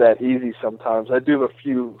that easy sometimes. I do have a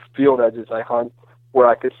few field edges I hunt where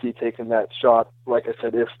I could see taking that shot, like I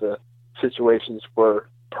said, if the situations were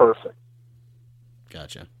perfect.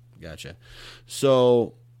 Gotcha.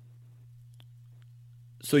 So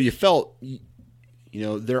you felt,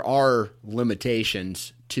 there are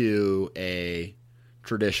limitations to a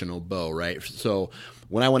traditional bow, right? So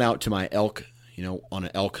when I went out to my elk, on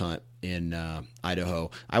an elk hunt in Idaho,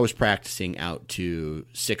 I was practicing out to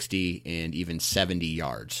 60 and even 70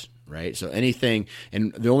 yards, right? So anything,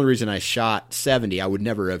 and the only reason I shot 70, I would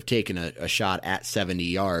never have taken a shot at 70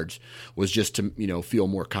 yards, was just to, feel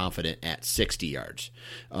more confident at 60 yards.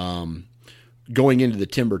 Going into the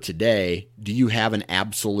timber today, do you have an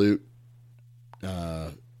absolute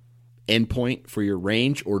endpoint for your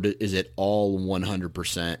range, or is it all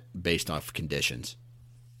 100% based off conditions?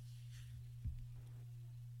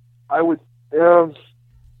 I would,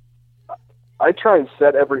 I try and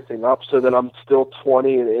set everything up so that I'm still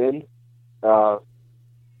 20 and in,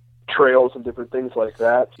 trails and different things like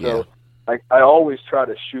that. So yeah. I always try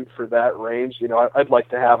to shoot for that range. I'd like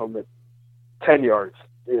to have them at 10 yards,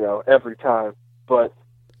 every time. But,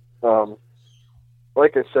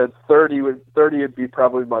 like I said, 30 would be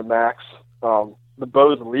probably my max. The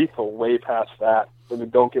bow's lethal way past that. I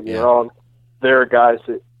mean, don't get me wrong. There are guys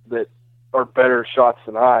that are better shots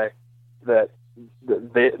than I, that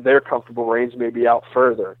their comfortable range may be out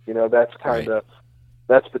further. That's kind of,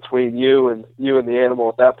 that's between you and the animal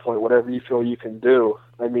at that point, whatever you feel you can do.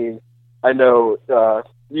 I mean, I know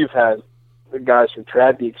you've had guys from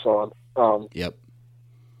Trad Geeks on. Yep.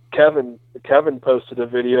 Kevin posted a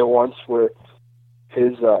video once where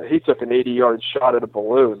he took an 80-yard shot at a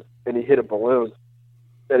balloon, and he hit a balloon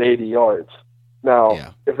at 80 yards.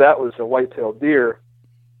 Now, if that was a white-tailed deer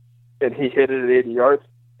and he hit it at 80 yards,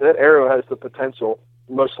 that arrow has the potential,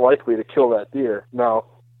 most likely, to kill that deer. Now,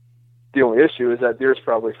 the only issue is that deer's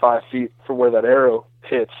probably 5 feet from where that arrow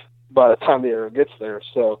hits by the time the arrow gets there.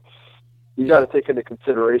 So you got to take into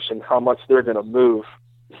consideration how much they're going to move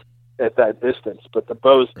at that distance. But the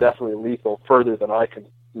bow's definitely lethal further than I can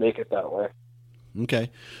make it that way. Okay.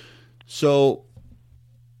 So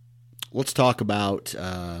let's talk about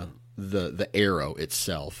the arrow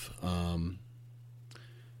itself.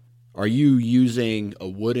 Are you using a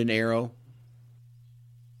wooden arrow?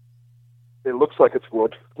 It looks like it's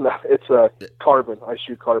wood. No, it's a carbon. I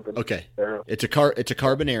shoot carbon. Okay. Arrow. It's a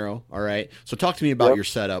carbon arrow. All right. So talk to me about your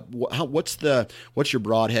setup. What's your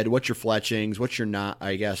broadhead? What's your fletchings? What's your knock?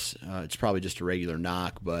 I guess it's probably just a regular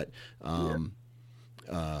knock, but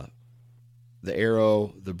the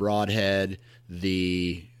arrow, the broadhead,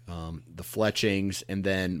 the fletchings, and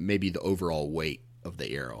then maybe the overall weight of the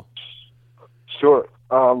arrow. Sure.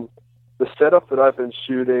 The setup that I've been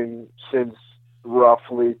shooting since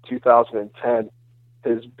roughly 2010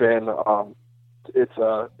 has been it's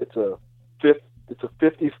a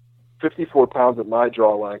 54 pounds at my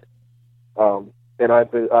draw length, and I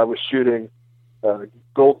was shooting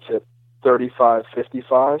gold tip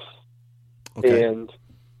 35-55s, and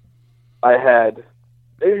I had,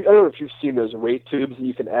 I don't know if you've seen those weight tubes that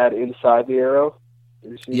you can add inside the arrow.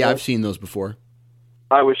 I've seen those before.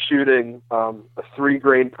 I was shooting a 3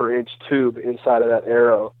 grain per inch tube inside of that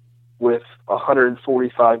arrow with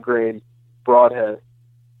 145 grain broadhead.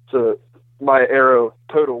 So my arrow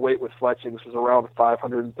total weight with fletchings was around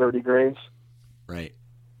 530 grains. Right.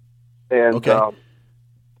 And so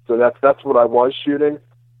that's what I was shooting.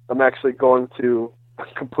 I'm actually going to a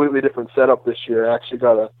completely different setup this year. I actually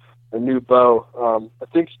got a new bow. I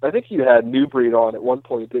think you had New Breed on at one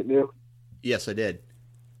point, didn't you? Yes, I did.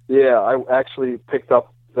 Yeah, I actually picked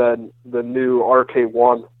up the new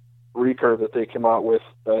RK1 recurve that they came out with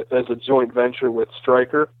as a joint venture with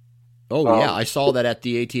Stryker. Oh, yeah, I saw that at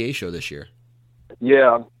the ATA show this year.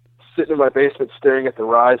 Yeah, I'm sitting in my basement staring at the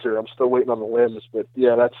riser. I'm still waiting on the limbs, but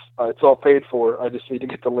yeah, that's it's all paid for. I just need to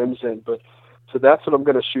get the limbs in. But so that's what I'm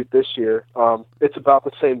going to shoot this year. It's about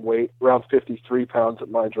the same weight, around 53 pounds at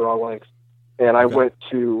my draw length. And I went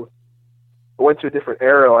to a different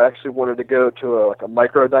arrow. I actually wanted to go to a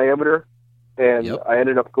micro diameter, and I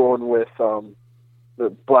ended up going with the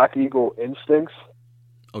Black Eagle Instincts.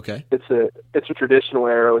 Okay. It's a traditional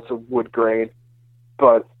arrow. It's a wood grain,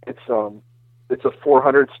 but it's a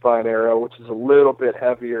 400 spine arrow, which is a little bit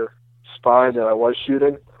heavier spine than I was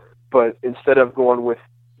shooting. But instead of going with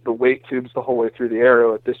the weight tubes the whole way through the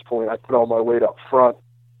arrow, at this point I put all my weight up front.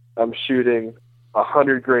 I'm shooting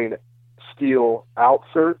 100 grain steel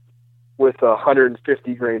outsert with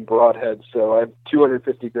 150 grain broadhead. So I have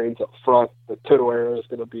 250 grains up front. The total arrow is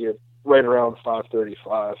going to be right around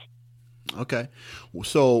 535. Okay.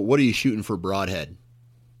 So what are you shooting for broadhead?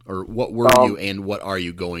 Or what were you and what are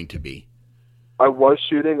you going to be? I was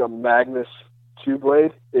shooting a Magnus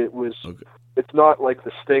 2-blade. It was it's not like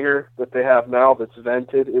the Stinger that they have now that's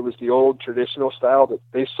vented. It was the old traditional style that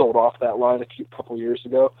they sold off that line a couple years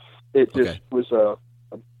ago. It just was a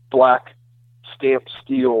black stamped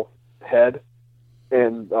steel head,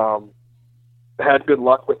 and had good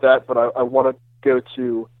luck with that. But I want to go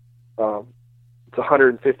to it's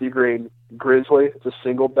 150 grain Grizzly. It's a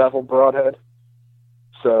single bevel broadhead,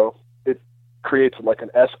 so it creates like an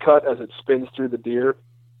S cut as it spins through the deer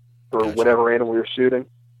or whatever animal you're shooting.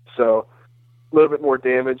 So a little bit more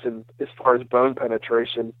damage. And as far as bone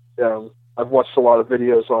penetration, I've watched a lot of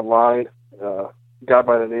videos online. A guy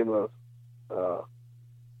by the name of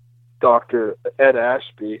Dr. Ed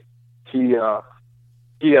Ashby, he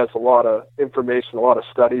has a lot of information, a lot of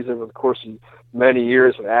studies over the course of many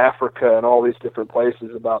years in Africa and all these different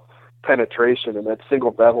places about penetration, and that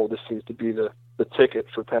single bevel just seems to be the ticket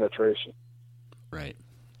for penetration. Right.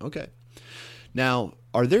 Okay. Now,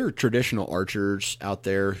 are there traditional archers out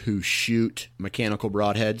there who shoot mechanical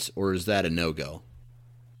broadheads, or is that a no-go?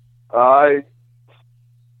 I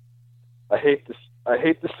hate this.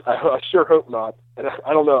 I sure hope not. And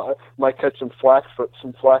I don't know. I might catch some flack for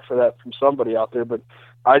that from somebody out there, but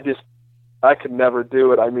I could never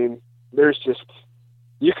do it. I mean,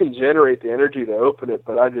 you can generate the energy to open it,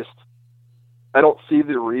 but I don't see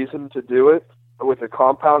the reason to do it. With a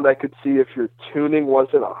compound, I could see if your tuning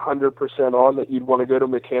wasn't 100% on, that you'd want to go to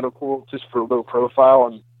mechanical just for low profile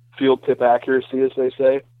and field tip accuracy, as they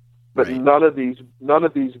say. But right. none of these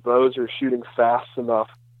bows are shooting fast enough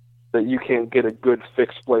that you can't get a good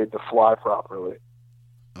fixed blade to fly properly.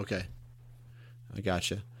 Okay, I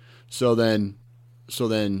gotcha. So then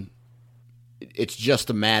it's just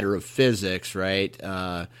a matter of physics, right?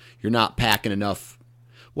 You're not packing enough.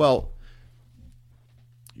 Well,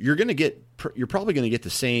 you're probably going to get the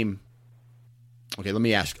same. Okay,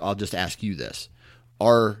 I'll just ask you this.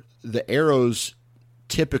 Are the arrows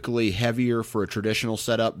typically heavier for a traditional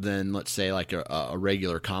setup than, let's say, like a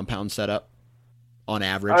regular compound setup on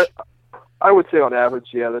average? I would say on average,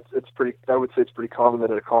 yeah, I would say it's pretty common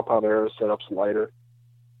that a compound arrow setup's lighter.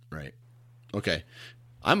 Right. Okay.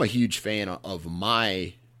 I'm a huge fan of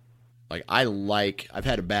I've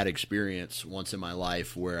had a bad experience once in my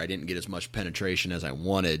life where I didn't get as much penetration as I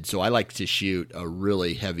wanted. So I like to shoot a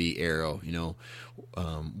really heavy arrow,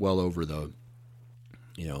 well over the,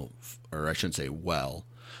 or I shouldn't say well,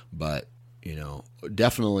 but,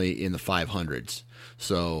 definitely in the 500s.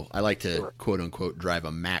 So I like to quote unquote drive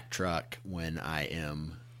a Mack truck when I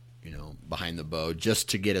am, behind the bow, just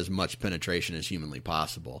to get as much penetration as humanly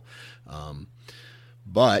possible.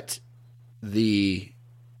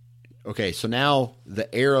 So now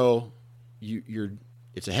the arrow,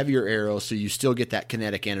 it's a heavier arrow, so you still get that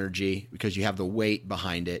kinetic energy because you have the weight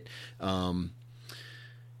behind it.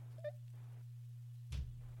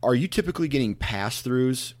 Are you typically getting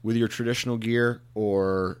pass-throughs with your traditional gear,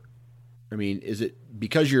 or, is it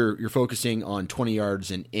because you're focusing on 20 yards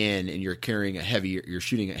and in, and you're shooting a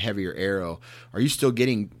heavier arrow? Are you still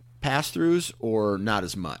getting pass-throughs, or not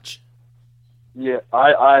as much? Yeah,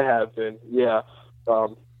 I have been. Yeah.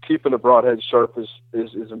 Keeping the broadhead sharp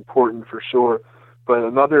is important for sure. But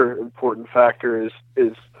another important factor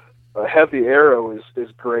is a heavy arrow is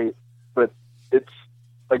great, but it's,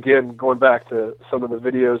 again, going back to some of the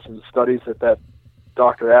videos and studies that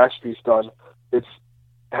Dr. Ashby's done, it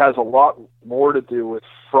has a lot more to do with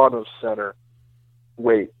front of center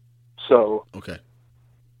weight. So okay,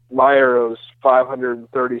 my arrow's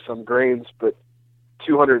 530 some grains, but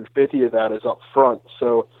 250 of that is up front.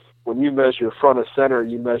 So when you measure front of center,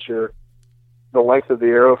 you measure the length of the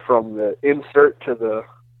arrow from the insert to the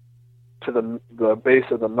base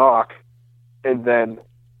of the nock, and then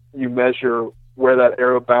you measure where that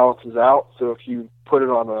arrow balances out. So if you put it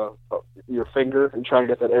on your finger and try and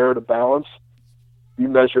get that arrow to balance, you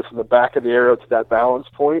measure from the back of the arrow to that balance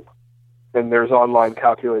point. And there's online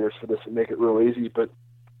calculators for this that make it real easy. But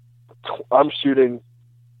I'm shooting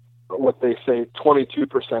what they say 22%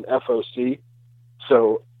 FOC.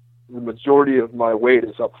 So the majority of my weight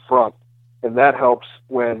is up front, and that helps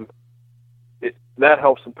in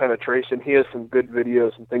penetration. He has some good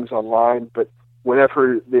videos and things online, but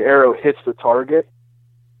whenever the arrow hits the target,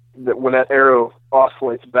 when that arrow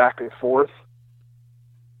oscillates back and forth,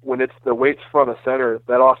 when the weight's front of center,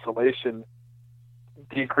 that oscillation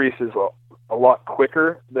decreases a lot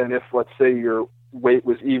quicker than if, let's say, your weight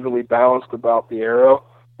was evenly balanced about the arrow.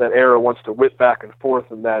 That arrow wants to whip back and forth,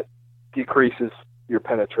 and that decreases your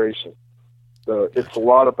penetration. So it's a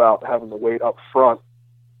lot about having the weight up front,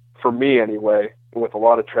 for me anyway, and with a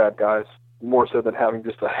lot of trad guys, more so than having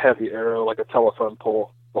just a heavy arrow like a telephone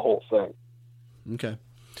pole, the whole thing. Okay.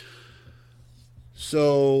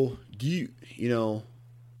 So do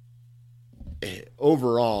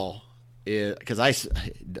overall, because I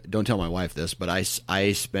don't tell my wife this, but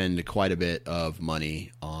I spend quite a bit of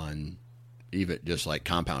money on even just like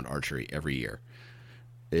compound archery every year.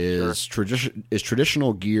 Is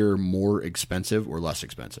traditional gear more expensive or less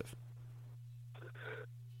expensive?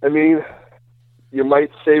 I mean, you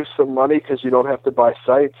might save some money because you don't have to buy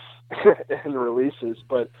sights and releases,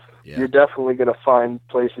 but you're definitely going to find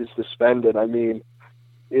places to spend it. I mean,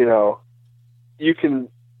 you know,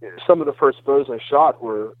 some of the first bows I shot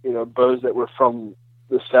were, you know, bows that were from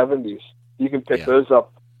the 70s. You can pick those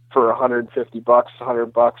up for $150,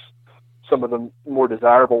 $100. Some of the more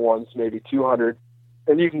desirable ones, maybe 200.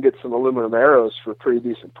 And you can get some aluminum arrows for a pretty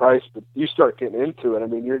decent price, but you start getting into it. I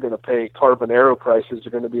mean, you're going to pay carbon arrow prices are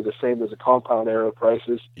going to be the same as a compound arrow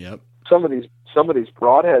prices. Yep. Some of these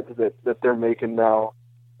broadheads that they're making now,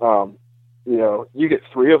 you know, you get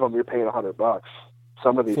 3 of them, you're paying $100.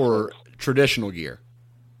 Some of these for things. Traditional gear.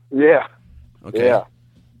 Yeah. Okay. Yeah.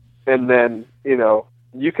 And then, you know,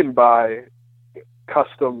 you can buy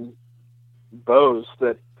custom bows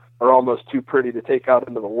that are almost too pretty to take out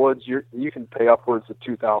into the woods. You can pay upwards of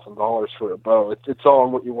 $2,000 for a bow. It's all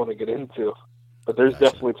on what you want to get into, but there's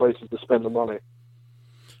definitely places to spend the money.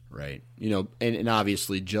 Right. You know, and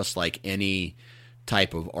obviously just like any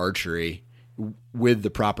type of archery, with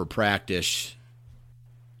the proper practice,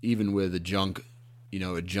 even with a junk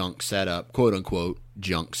setup, quote unquote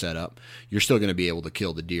junk setup, you're still going to be able to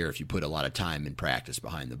kill the deer if you put a lot of time and practice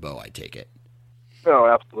behind the bow, I take it. Oh,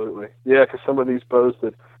 absolutely. Yeah, because some of these bows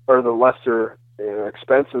that are the lesser, you know,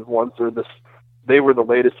 expensive ones they were the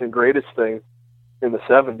latest and greatest thing in the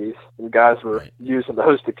 70s, and guys were using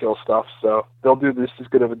those to kill stuff. So they'll do this as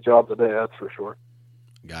good of a job today, that's for sure.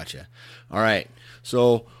 Gotcha. All right.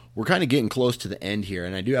 So we're kind of getting close to the end here,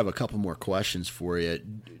 and I do have a couple more questions for you.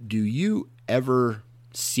 Do you ever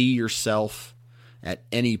see yourself at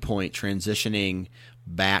any point transitioning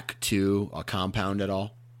back to a compound at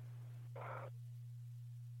all?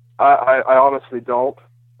 I honestly don't.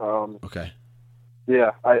 Okay.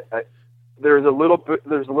 Yeah, there's a little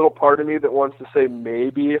part of me that wants to say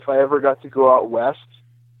maybe if I ever got to go out west.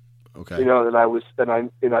 Okay. You know,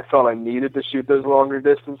 I felt I needed to shoot those longer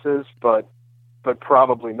distances, but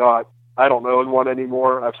probably not. I don't own one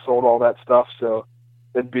anymore. I've sold all that stuff, so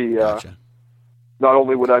it'd be Gotcha. Not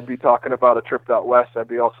only would I be talking about a trip out west, I'd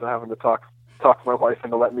be also having to talk my wife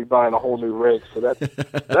into letting me buy a whole new rig. So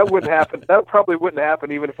that wouldn't happen. That probably wouldn't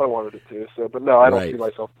happen even if I wanted it to. So, but no, I don't see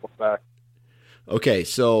myself going back. Okay,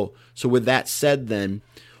 so with that said, then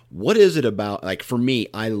what is it about? Like for me,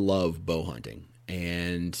 I love bow hunting,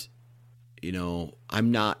 and you know,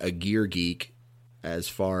 I'm not a gear geek as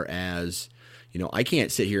far as, you know, I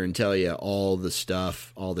can't sit here and tell you all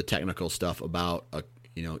the technical stuff about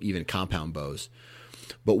even compound bows.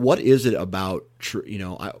 But what is it about, you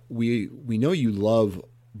know, we know you love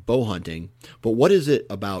bow hunting, but what is it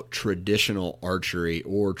about traditional archery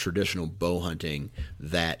or traditional bow hunting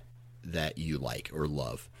that you like or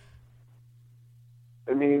love?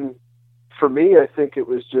 I mean, for me, I think it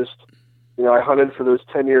was just, you know, I hunted for those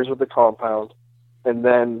 10 years with the compound, and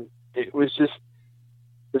then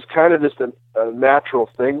it's kind of just a natural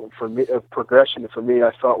thing for me, a progression for me.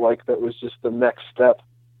 I felt like that was just the next step.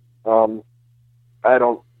 I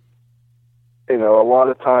don't, you know, a lot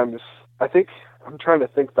of times, I think, I'm trying to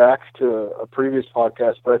think back to a previous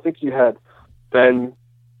podcast, but I think you had Ben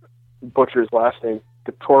Butcher's last name,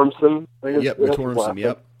 Guttormson. Yep, Guttormson,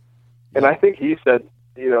 yep. And I think he said,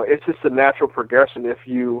 you know, it's just a natural progression if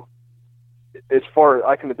you, as far as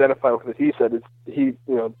I can identify with what he said, you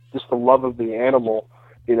know, just the love of the animal.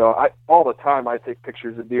 You know, all the time I take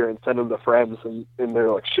pictures of deer and send them to friends, and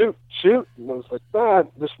they're like, shoot. And I was like,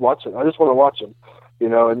 just watch it. I just want to watch them, you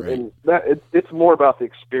know, and that it's more about the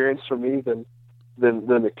experience for me than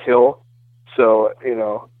the kill. So, you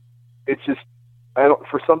know, it's just,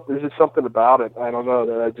 there's just something about it. I don't know,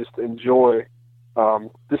 that I just enjoy,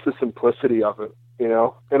 just the simplicity of it, you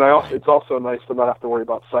know, and it's also nice to not have to worry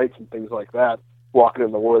about sights and things like that, walking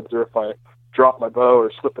in the woods, or if I drop my bow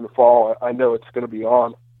or slip and fall, I know it's going to be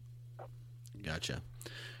on. Gotcha.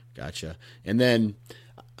 And then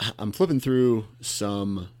I'm flipping through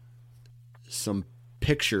some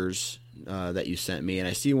pictures that you sent me, and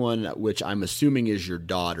I see one which I'm assuming is your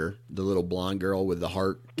daughter, the little blonde girl with the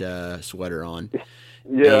heart sweater on.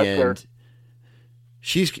 Yeah, and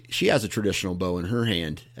she has a traditional bow in her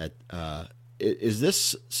hand. Is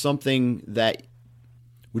this something that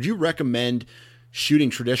would you recommend shooting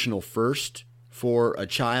traditional first for a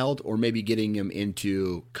child, or maybe getting him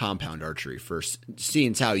into compound archery first,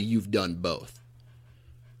 seeing as how you've done both?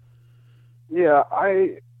 Yeah,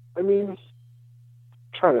 I mean,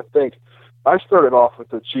 trying to think. I started off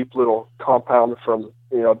with a cheap little compound from,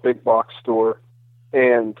 a big box store,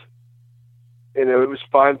 and it was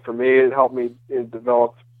fine for me. It helped me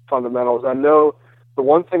develop fundamentals. I know the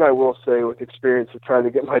one thing I will say with experience of trying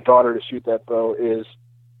to get my daughter to shoot that bow is,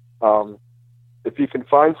 if you can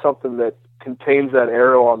find something that contains that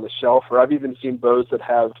arrow on the shelf, or I've even seen bows that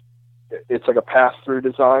have, it's like a pass-through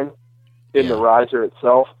design in the riser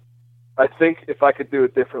itself. I think if I could do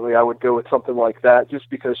it differently, I would go with something like that, just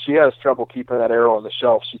because she has trouble keeping that arrow on the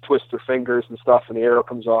shelf. She twists her fingers and stuff, and the arrow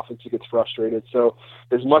comes off, and she gets frustrated. So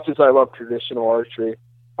as much as I love traditional archery,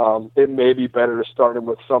 it may be better to start him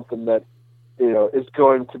with something that, is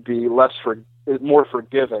going to be more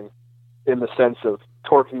forgiving in the sense of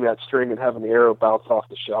torquing that string and having the arrow bounce off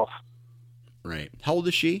the shelf. Right. How old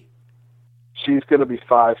is she? She's going to be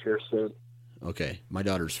 5 here soon. Okay. My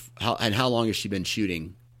daughter's, how long has she been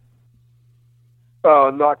shooting?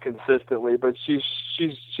 Oh, not consistently, but she's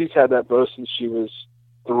had that bow since she was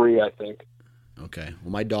 3, I think. Okay.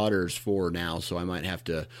 Well, my daughter's 4 now, so I might have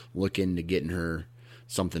to look into getting her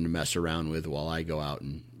something to mess around with while I go out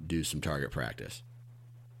and do some target practice.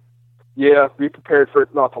 Yeah, be prepared for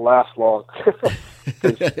it not to last long.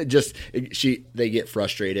 They get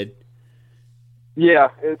frustrated. Yeah,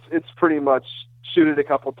 it's pretty much shoot it a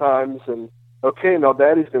couple times and, okay, now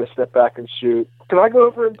Daddy's going to step back and shoot. Can I go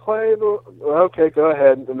over and play? Okay, go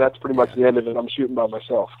ahead. And that's pretty much the end of it. I'm shooting by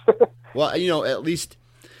myself. Well, at least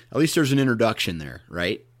there's an introduction there,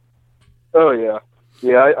 right? Oh, yeah.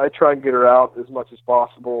 Yeah, I try and get her out as much as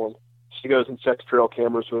possible, and she goes and checks trail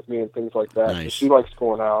cameras with me and things like that. Nice. She likes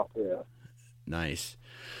going out, yeah. Nice.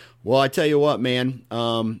 Well, I tell you what, man.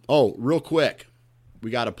 Real quick, we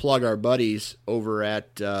got to plug our buddies over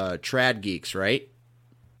at Trad Geeks, right?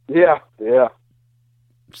 Yeah.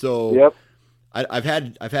 So yep. I've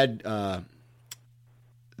had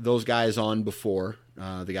those guys on before,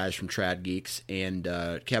 the guys from Trad Geeks and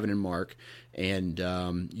Kevin and Mark, and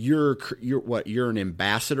you're an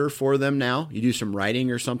ambassador for them now? You do some writing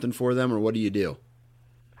or something for them, or what do you do?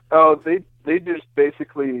 Oh, they just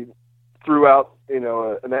basically threw out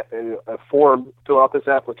a form, fill out this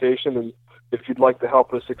application, and if you'd like to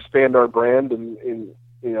help us expand our brand and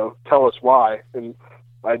tell us why. And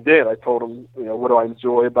I did. I told them, what do I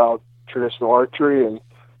enjoy about traditional archery and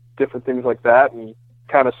different things like that, and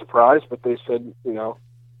kind of surprised, but they said,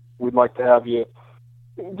 we'd like to have you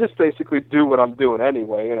just basically do what I'm doing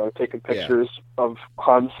anyway, taking pictures of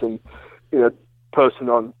hunts and, posting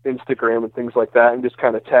on Instagram and things like that, and just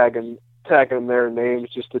kind of tagging their names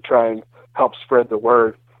just to try and help spread the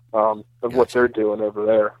word of what they're doing over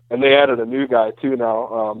there. And they added a new guy too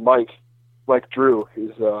now, Mike Drew.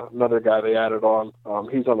 He's another guy they added on.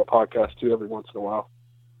 He's on the podcast too every once in a while.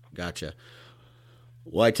 Gotcha.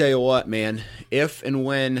 Well, I tell you what, man, if and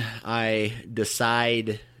when I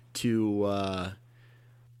decide to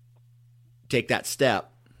take that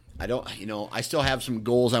step, I still have some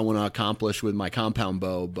goals I want to accomplish with my compound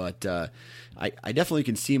bow, but I definitely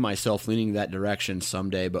can see myself leaning that direction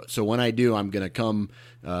someday. But so when I do, I'm going to come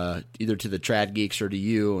either to the Trad Geeks or to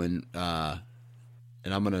you, and I'm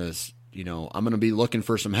going to be looking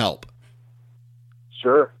for some help.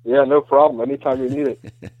 Sure. Yeah, no problem. Anytime you need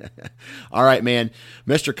it. All right, man.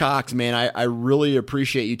 Mr. Cox, man, I really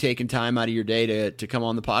appreciate you taking time out of your day to come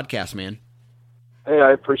on the podcast, man. Hey,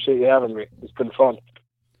 I appreciate you having me. It's been fun.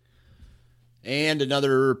 And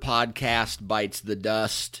another podcast bites the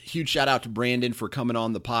dust. Huge shout out to Brandon for coming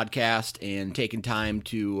on the podcast and taking time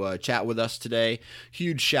to chat with us today.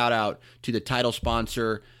 Huge shout out to the title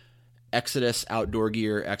sponsor, Exodus Outdoor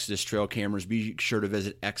Gear, Exodus Trail Cameras. Be sure to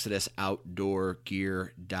visit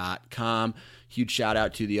exodusoutdoorgear.com. Huge shout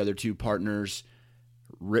out to the other two partners,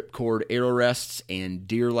 Ripcord Arrow Rests and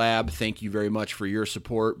Deer Lab. Thank you very much for your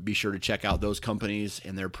support. Be sure to check out those companies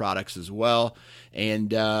and their products as well.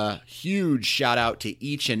 And huge shout out to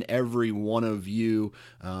each and every one of you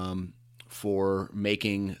for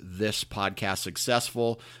making this podcast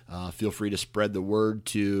successful. Feel free to spread the word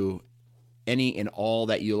to any and all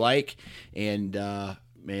that you like. And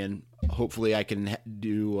man, hopefully I can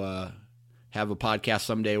have a podcast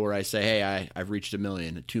someday where I say, hey, I've reached 1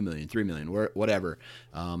 million, 2 million, 3 million, whatever.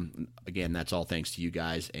 Again, that's all thanks to you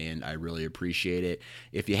guys, and I really appreciate it.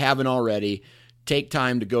 If you haven't already, take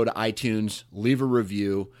time to go to iTunes, leave a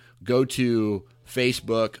review, go to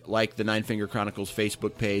Facebook, like the Nine Finger Chronicles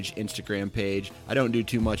Facebook page, Instagram page. I don't do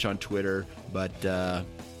too much on Twitter, but,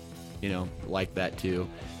 like that too.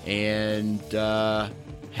 And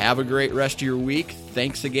have a great rest of your week.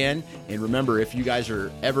 Thanks again. And remember, if you guys are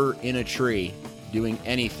ever in a tree doing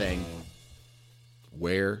anything,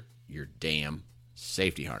 wear your damn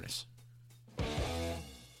safety harness.